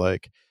was just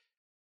like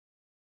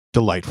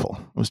delightful.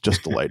 It was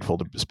just delightful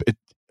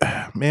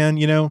man.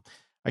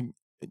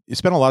 I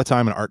spent a lot of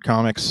time in art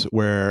comics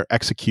where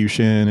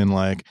execution and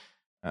like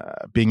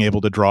being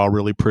able to draw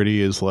really pretty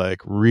is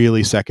like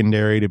really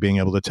secondary to being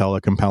able to tell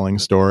a compelling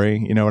story.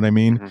 You know what I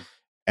mean? Mm-hmm.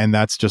 And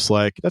that's just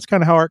like, that's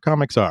kind of how art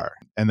comics are.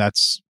 And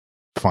that's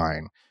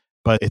fine.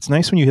 But it's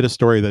nice when you hit a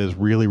story that is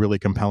really, really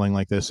compelling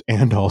like this.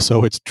 And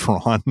also it's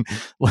drawn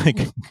like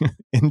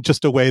in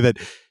just a way that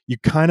you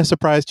kind of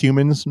surprised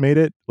humans made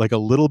it, like a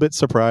little bit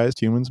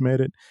surprised humans made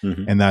it.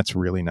 Mm-hmm. And that's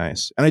really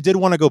nice. And I did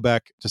want to go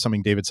back to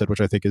something David said,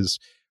 which I think is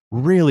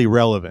really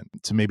relevant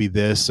to maybe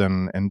this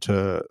and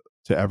to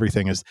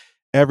everything, is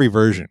every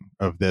version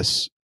of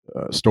this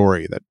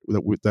story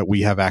that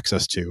we have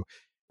access to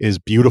is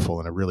beautiful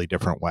in a really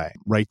different way,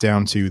 right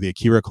down to the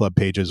Akira Club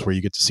pages where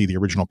you get to see the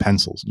original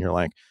pencils and you're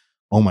like,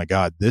 oh my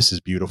God, this is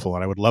beautiful.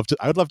 And I would love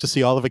to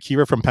see all of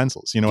Akira from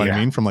pencils. You know what I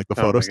mean? From like the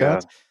photo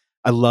stats.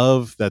 I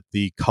love that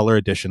the color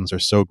editions are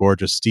so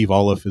gorgeous. Steve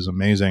Olive is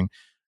amazing.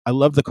 I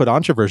love the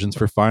Kodansha versions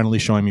for finally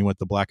showing me what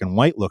the black and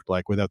white looked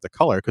like without the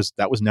color, because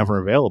that was never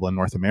available in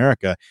North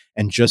America.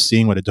 And just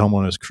seeing what Otomo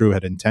and his crew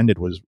had intended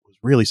was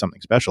really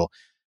something special.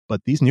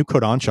 But these new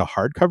Kodansha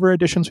hardcover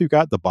editions we've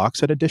got, the box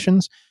set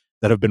editions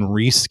that have been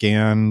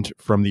rescanned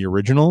from the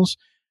originals,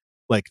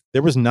 like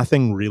there was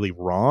nothing really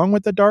wrong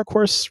with the Dark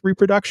Horse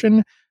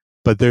reproduction,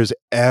 but there's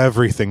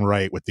everything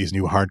right with these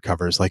new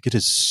hardcovers. Like it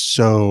is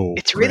so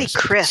it's really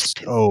crisp,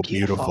 so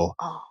beautiful.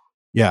 Oh.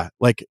 Yeah,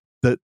 like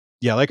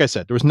like I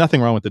said, there was nothing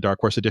wrong with the Dark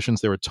Horse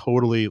editions. They were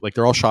totally like,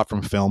 they're all shot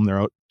from film.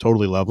 They're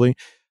totally lovely,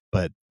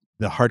 but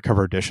the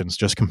hardcover editions,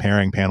 just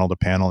comparing panel to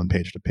panel and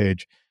page to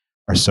page,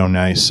 are so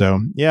nice. So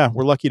yeah,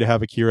 we're lucky to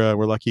have Akira.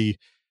 We're lucky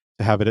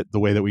to have it the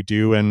way that we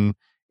do. And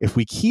if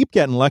we keep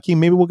getting lucky,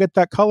 maybe we'll get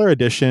that color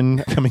edition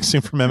coming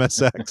soon from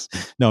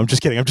MSX. No, I'm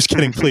just kidding.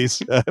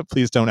 Please,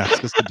 please don't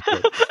ask us to do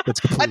it.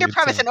 That's under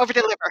promise and over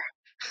deliver.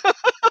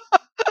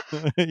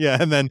 Yeah,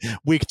 and then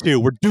week 2,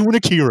 we're doing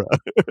Akira.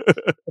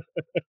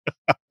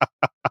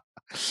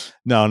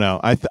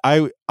 No.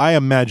 I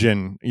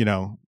imagine,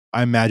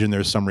 I imagine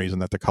there's some reason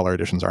that the color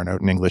editions aren't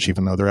out in English,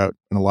 even though they're out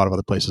in a lot of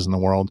other places in the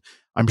world.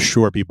 I'm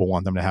sure people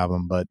want them to have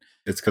them, but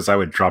it's because I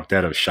would drop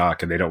dead of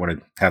shock and they don't want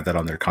to have that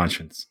on their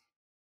conscience.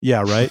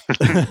 Yeah, right.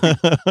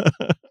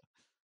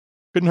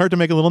 Couldn't hurt to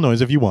make a little noise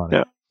if you want it.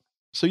 Yeah.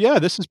 So yeah,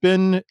 this has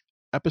been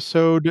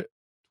episode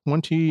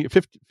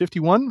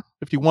 51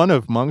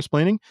 of Manga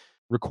Splaining,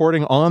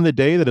 recording on the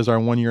day that is our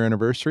 1-year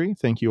anniversary.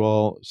 Thank you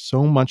all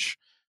so much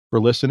for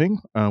listening.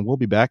 We'll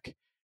be back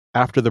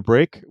after the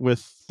break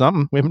with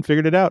something. We haven't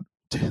figured it out.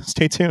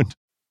 Stay tuned.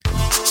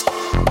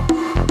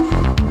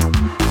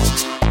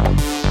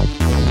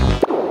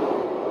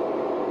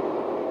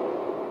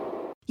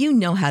 You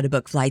know how to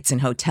book flights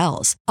and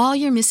hotels. All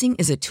you're missing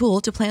is a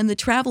tool to plan the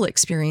travel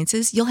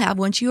experiences you'll have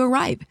once you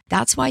arrive.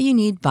 That's why you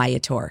need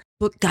Viator.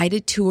 Book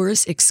guided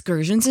tours,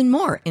 excursions, and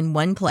more in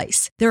one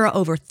place. There are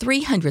over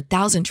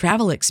 300,000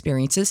 travel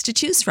experiences to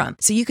choose from,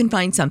 so you can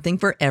find something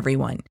for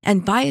everyone.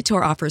 And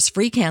Viator offers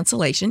free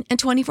cancellation and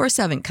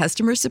 24/7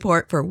 customer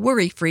support for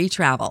worry-free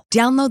travel.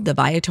 Download the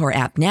Viator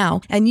app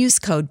now and use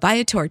code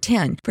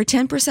Viator10 for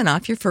 10%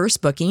 off your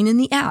first booking in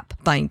the app.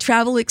 Find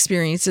travel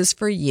experiences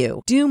for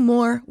you. Do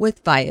more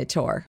with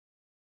Viator.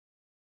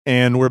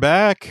 And we're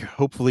back.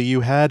 Hopefully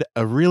you had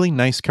a really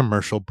nice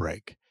commercial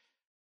break.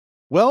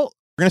 Well,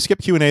 We're going to skip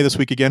Q&A this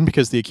week again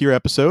because the Akira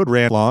episode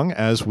ran long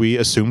as we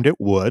assumed it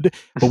would.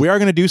 But we are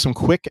going to do some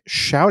quick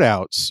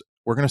shout-outs.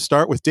 We're going to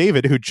start with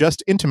David, who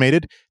just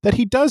intimated that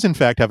he does, in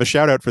fact, have a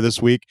shout-out for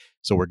this week.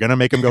 So we're going to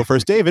make him go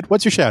first. David,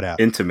 what's your shout-out?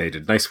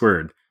 Intimated. Nice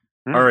word.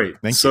 All right.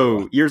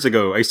 So years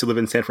ago, I used to live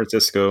in San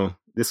Francisco.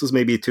 This was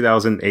maybe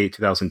 2008,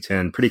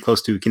 2010, pretty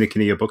close to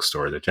Kinokuniya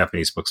Bookstore, the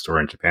Japanese bookstore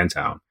in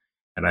Japantown.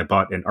 And I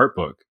bought an art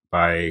book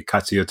by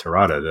Katsuya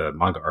Terada, the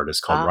manga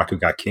artist, called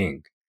Rakuga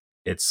King.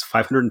 It's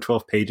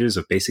 512 pages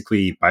of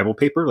basically Bible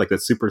paper, like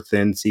that super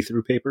thin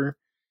see-through paper.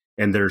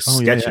 And there's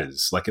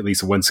sketches, like at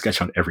least one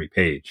sketch on every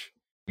page,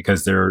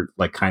 because they're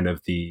like kind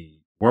of the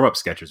warm-up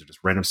sketches or just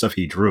random stuff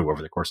he drew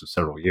over the course of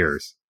several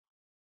years.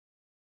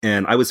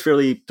 And I was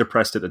fairly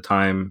depressed at the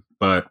time,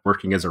 but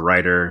working as a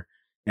writer.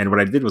 And what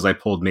I did was I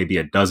pulled maybe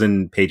a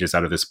dozen pages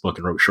out of this book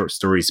and wrote short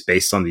stories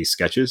based on these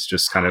sketches,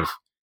 just kind of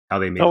how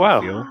they made me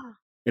feel.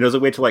 And it was a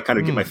way to like kind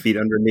of get my feet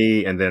under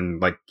me and then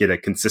like get a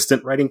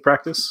consistent writing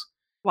practice.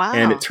 Wow.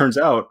 And it turns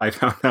out, I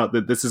found out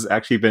that this has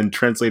actually been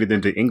translated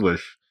into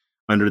English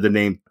under the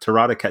name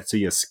Terada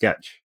Katsuya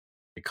Sketch.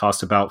 It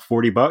cost about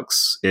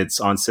 $40. It's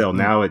on sale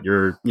now at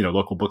your,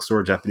 local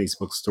bookstore, Japanese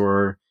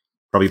bookstore.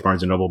 Probably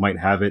Barnes & Noble might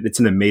have it. It's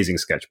an amazing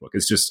sketchbook.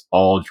 It's just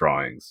all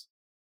drawings.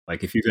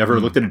 Like if you've ever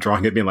looked at a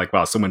drawing and been like,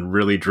 wow, someone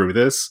really drew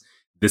this,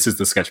 this is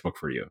the sketchbook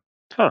for you.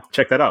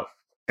 Check that out.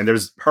 And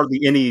there's hardly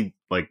any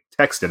like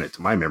text in it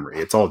to my memory.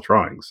 It's all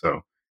drawings.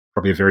 So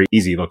probably a very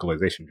easy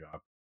localization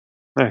job.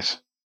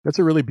 Nice. That's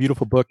a really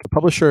beautiful book. The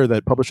publisher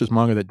that publishes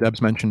manga that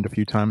Deb's mentioned a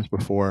few times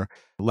before,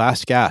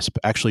 Last Gasp,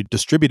 actually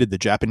distributed the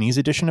Japanese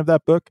edition of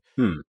that book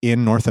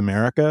in North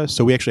America.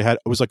 So we actually it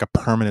was like a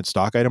permanent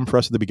stock item for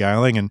us at The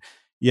Beguiling. And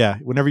yeah,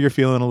 whenever you're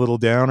feeling a little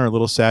down or a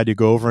little sad, you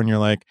go over and you're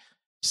like,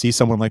 see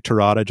someone like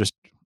Terada, just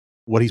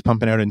what he's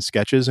pumping out in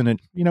sketches, and it,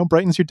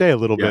 brightens your day a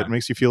little bit. It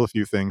makes you feel a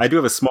few things. I do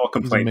have a small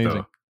complaint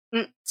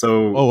though.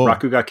 So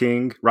Rakuga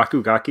King,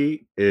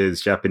 Rakugaki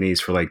is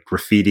Japanese for like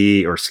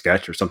graffiti or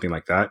sketch or something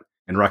like that.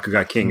 And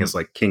Rakuga King is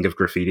like king of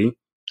graffiti.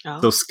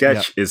 So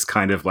sketch is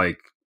kind of like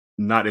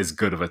not as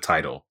good of a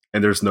title.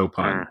 And there's no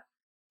pun.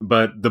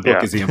 But the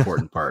book is the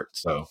important part.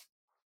 So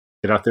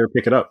get out there,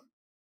 pick it up.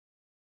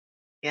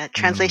 Yeah,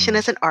 translation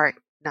is an art,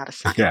 not a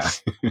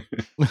science.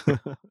 Yeah. How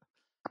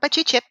about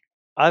you, Chip?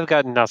 I've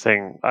got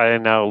nothing. I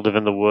now live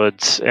in the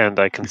woods and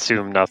I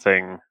consume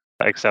nothing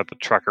except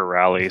trucker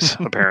rallies,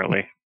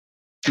 apparently.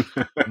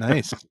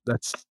 Nice.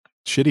 That's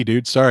shitty,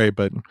 dude. Sorry,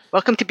 but...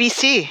 Welcome to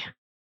BC.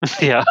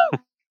 Yeah.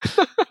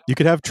 You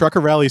could have trucker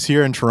rallies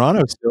here in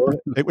Toronto still,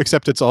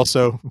 except it's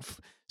also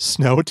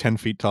snow 10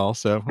 feet tall,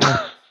 so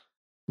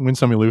win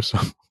some, you lose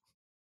some.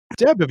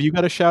 Deb, have you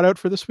got a shout out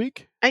for this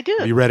week? I do.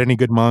 Have you read any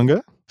good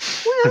manga?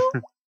 Well,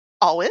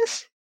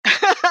 always.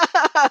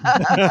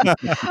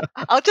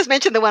 I'll just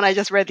mention the one I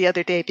just read the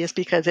other day just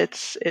because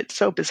it's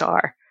so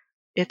bizarre.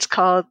 It's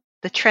called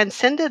The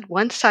Transcended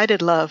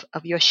One-Sided Love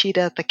of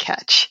Yoshida the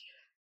Catch.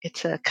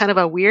 It's a kind of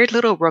a weird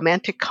little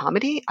romantic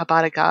comedy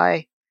about a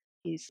guy.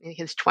 He's in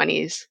his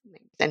 20s,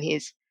 and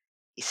he's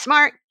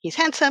smart, he's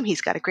handsome,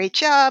 he's got a great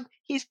job,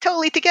 he's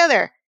totally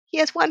together. He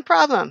has one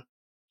problem.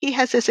 He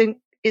has this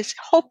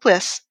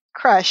hopeless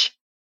crush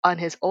on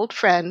his old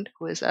friend,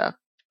 who is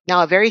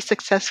now a very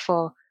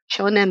successful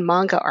shonen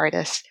manga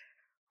artist,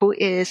 who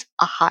is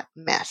a hot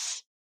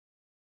mess.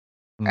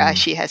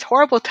 She has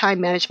horrible time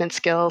management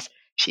skills.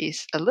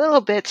 She's a little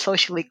bit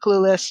socially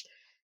clueless.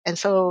 And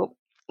so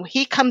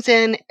he comes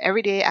in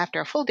every day after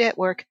a full day at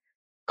work,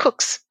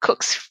 cooks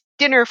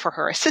dinner for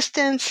her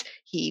assistants.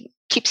 He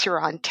keeps her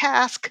on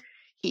task.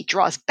 He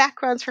draws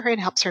backgrounds for her and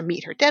helps her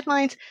meet her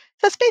deadlines.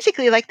 So it's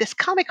basically like this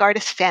comic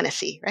artist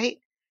fantasy, right?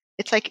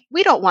 It's like,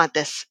 we don't want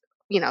this,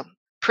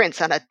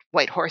 prince on a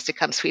white horse to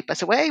come sweep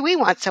us away. We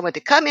want someone to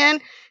come in,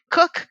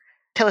 cook,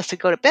 tell us to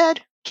go to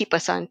bed, keep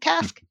us on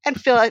task, and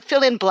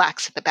fill in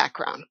blacks in the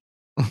background.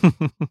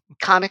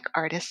 Comic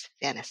artist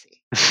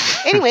fantasy.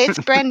 Anyway,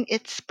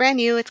 it's brand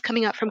new. It's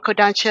coming out from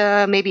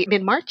Kodansha maybe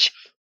mid-March.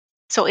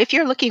 So if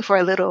you're looking for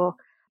a little,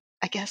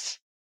 I guess,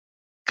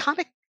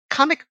 comic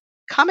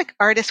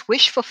artist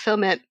wish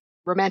fulfillment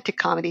romantic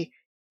comedy,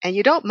 and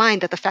you don't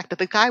mind that the fact that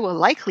the guy will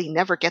likely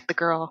never get the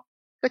girl,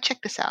 go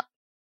check this out.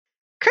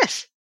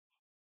 Chris.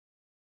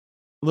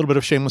 A little bit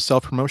of shameless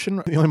self-promotion.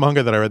 The only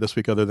manga that I read this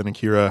week other than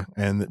Akira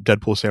and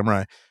Deadpool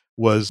Samurai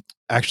was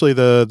actually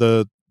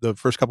the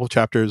first couple of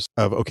chapters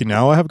of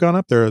Okinawa have gone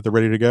up. They're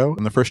ready to go.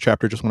 And the first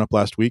chapter just went up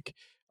last week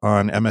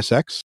on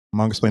MSX,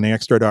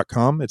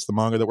 mangasplainingextra.com. It's the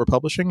manga that we're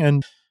publishing.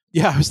 And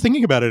yeah, I was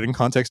thinking about it in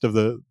context of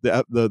the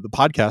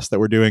podcast that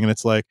we're doing. And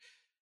it's like,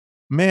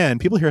 man,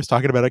 people hear us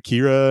talking about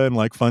Akira and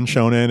like fun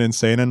shonen and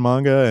seinen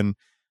manga, and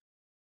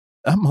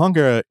that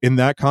manga in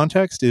that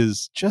context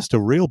is just a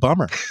real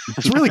bummer.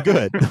 It's really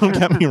good. Don't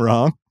get me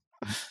wrong.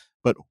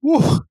 But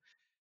whew,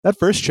 that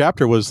first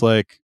chapter was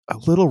like a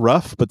little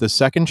rough, but the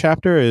second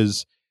chapter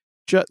is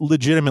just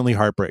legitimately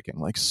heartbreaking,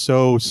 like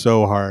so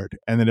hard.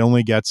 And it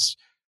only gets,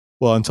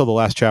 well, until the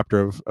last chapter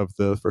of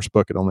the first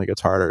book, it only gets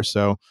harder.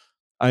 So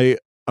it's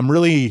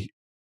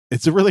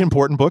a really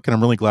important book, and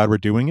I'm really glad we're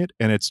doing it.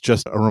 And it's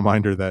just a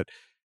reminder that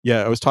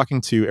Yeah, I was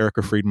talking to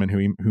Erica Friedman, who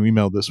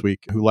emailed this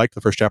week, who liked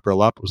the first chapter a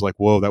lot, but was like,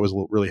 whoa, that was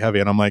really heavy.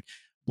 And I'm like,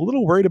 a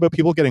little worried about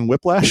people getting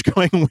whiplash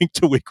going week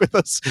to week with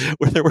us,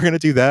 whether we're going to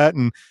do that.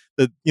 And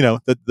the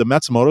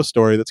Matsumoto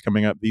story that's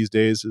coming up these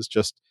days is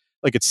just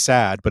like, it's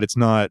sad, but it's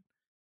not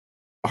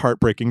a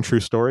heartbreaking true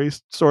story,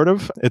 sort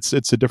of. It's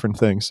a different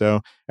thing. So,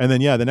 and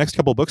then, the next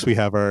couple of books we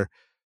have are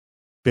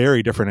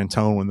very different in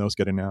tone when those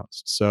get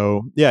announced.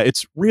 So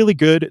it's really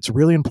good. It's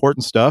really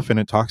important stuff. And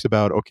it talks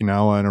about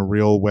Okinawa in a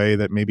real way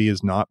that maybe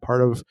is not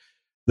part of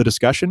the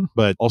discussion,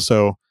 but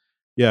also,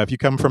 if you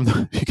come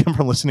from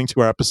listening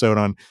to our episode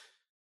on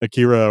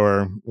Akira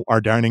or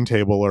our dining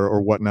table or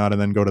whatnot,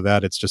 and then go to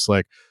that, it's just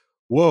like,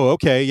 whoa,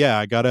 okay,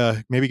 I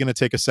gotta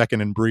take a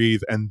second and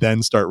breathe and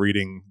then start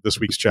reading this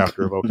week's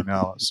chapter of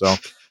Okinawa. So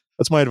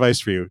that's my advice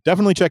for you.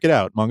 Definitely check it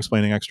out,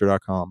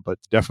 mangasplainingextra.com, but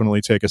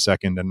definitely take a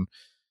second and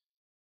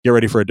get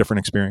ready for a different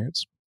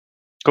experience.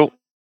 Cool.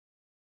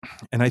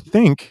 And I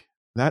think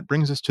that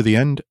brings us to the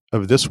end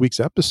of this week's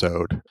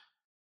episode.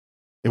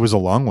 It was a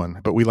long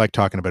one, but we like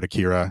talking about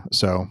Akira.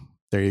 So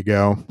there you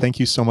go. Thank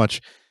you so much,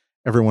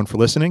 everyone, for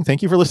listening.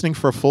 Thank you for listening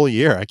for a full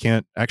year. I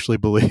can't actually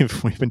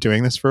believe we've been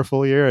doing this for a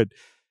full year. It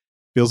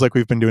feels like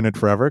we've been doing it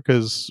forever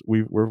because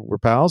we're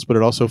pals, but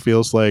it also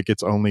feels like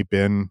it's only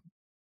been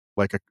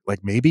like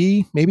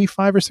maybe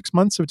 5 or 6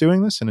 months of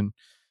doing this. And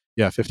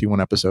 51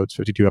 episodes,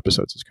 52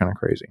 episodes is kind of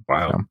crazy.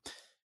 Wow.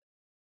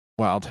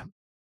 Wild.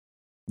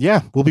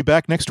 Yeah, we'll be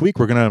back next week.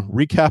 We're going to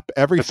recap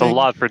everything. It's a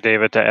lot for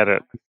David to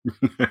edit.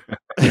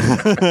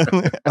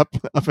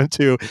 up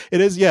into it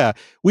is.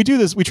 We do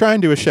this. We try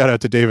and do a shout out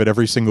to David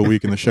every single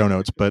week in the show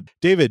notes, but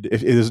David,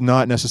 if it is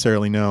not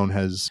necessarily known,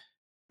 has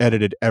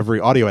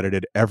audio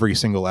edited every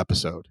single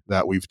episode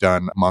that we've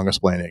done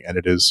Mangasplaining. And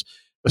it is,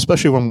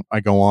 especially when I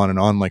go on and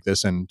on like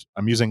this, and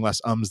I'm using less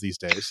ums these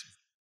days,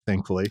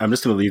 thankfully. I'm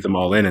just going to leave them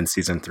all in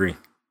season 3.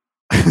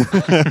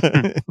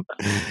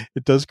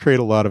 It does create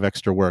a lot of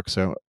extra work.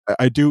 So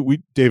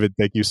David,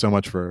 thank you so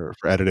much for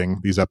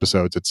editing these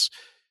episodes.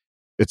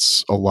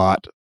 It's a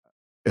lot.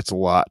 It's a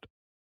lot.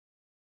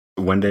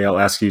 One day I'll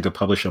ask you to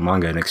publish a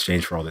manga in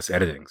exchange for all this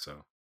editing.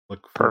 So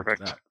look forward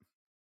to that.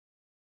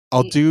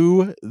 I'll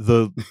do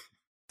the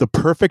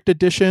perfect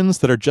editions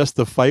that are just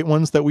the fight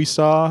ones that we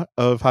saw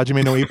of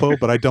Hajime no Ippo,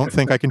 but I don't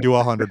think I can do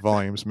 100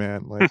 volumes,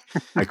 man. Like,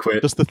 I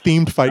quit. Just the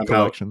themed fight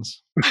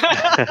collections.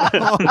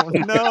 Oh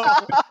no.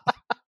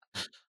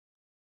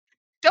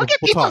 Don't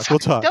get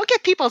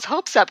people's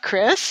hopes up,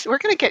 Chris. We're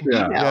gonna get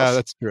emails. Yeah,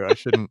 that's true.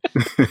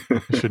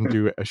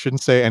 I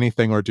shouldn't say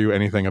anything or do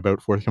anything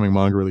about forthcoming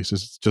manga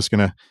releases. It's just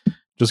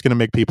gonna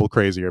make people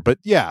crazier. But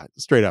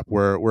straight up,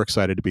 we're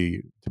excited to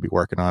be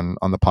working on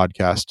the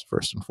podcast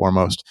first and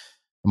foremost,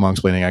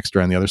 Mangasplaining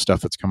Extra and the other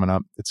stuff that's coming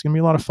up. It's gonna be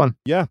a lot of fun.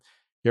 Yeah.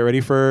 Get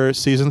ready for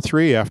season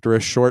 3 after a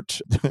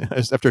short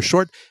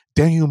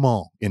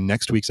denouement in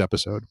next week's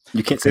episode.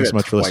 You can't say that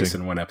much twice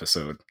in one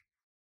episode.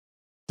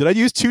 Did I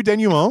use 2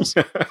 denouements?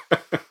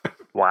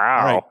 Wow.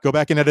 All right, go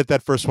back and edit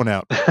that first one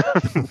out.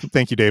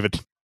 Thank you, David.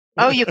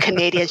 Oh, you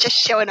Canadians, just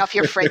showing off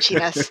your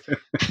Frenchiness.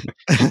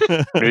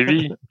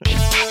 Maybe.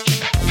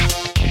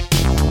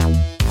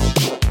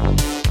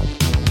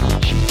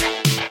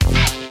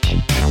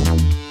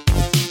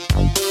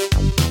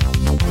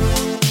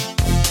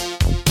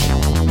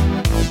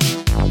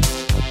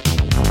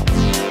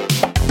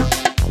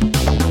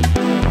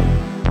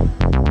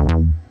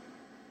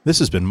 This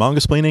has been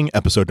Mangasplaining,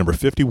 episode number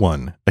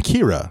 51,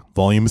 Akira,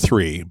 Volume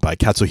 3, by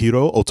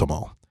Katsuhiro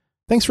Otomo.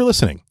 Thanks for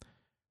listening.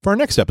 For our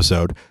next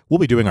episode, we'll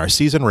be doing our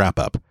season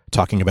wrap-up,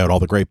 talking about all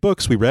the great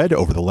books we read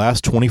over the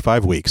last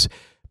 25 weeks.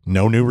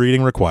 No new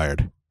reading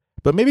required.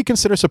 But maybe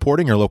consider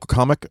supporting your local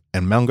comic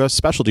and manga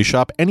specialty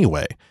shop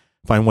anyway.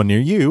 Find one near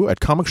you at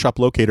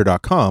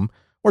comicshoplocator.com,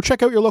 or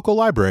check out your local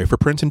library for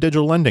print and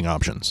digital lending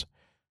options.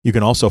 You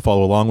can also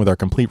follow along with our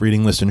complete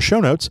reading list and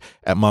show notes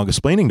at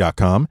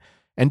mangasplaining.com,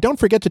 and don't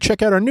forget to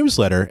check out our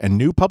newsletter and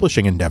new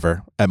publishing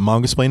endeavor at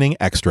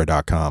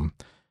mangasplainingextra.com.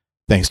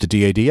 Thanks to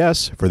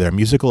DADS for their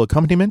musical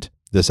accompaniment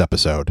this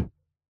episode.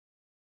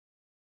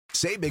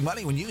 Save big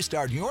money when you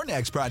start your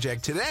next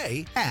project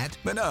today at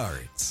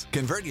Menards.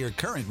 Convert your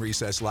current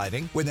recessed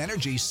lighting with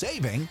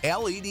energy-saving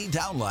LED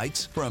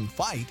downlights from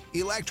Fight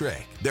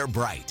Electric. They're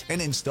bright and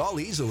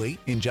install easily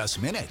in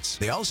just minutes.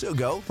 They also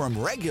go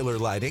from regular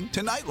lighting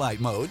to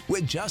nightlight mode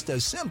with just a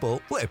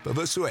simple flip of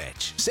a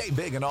switch. Save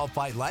big on all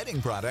Fight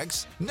lighting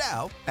products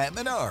now at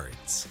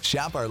Menards.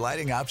 Shop our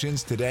lighting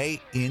options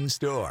today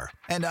in-store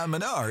and on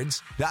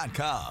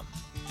Menards.com.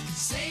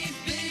 Save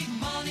big.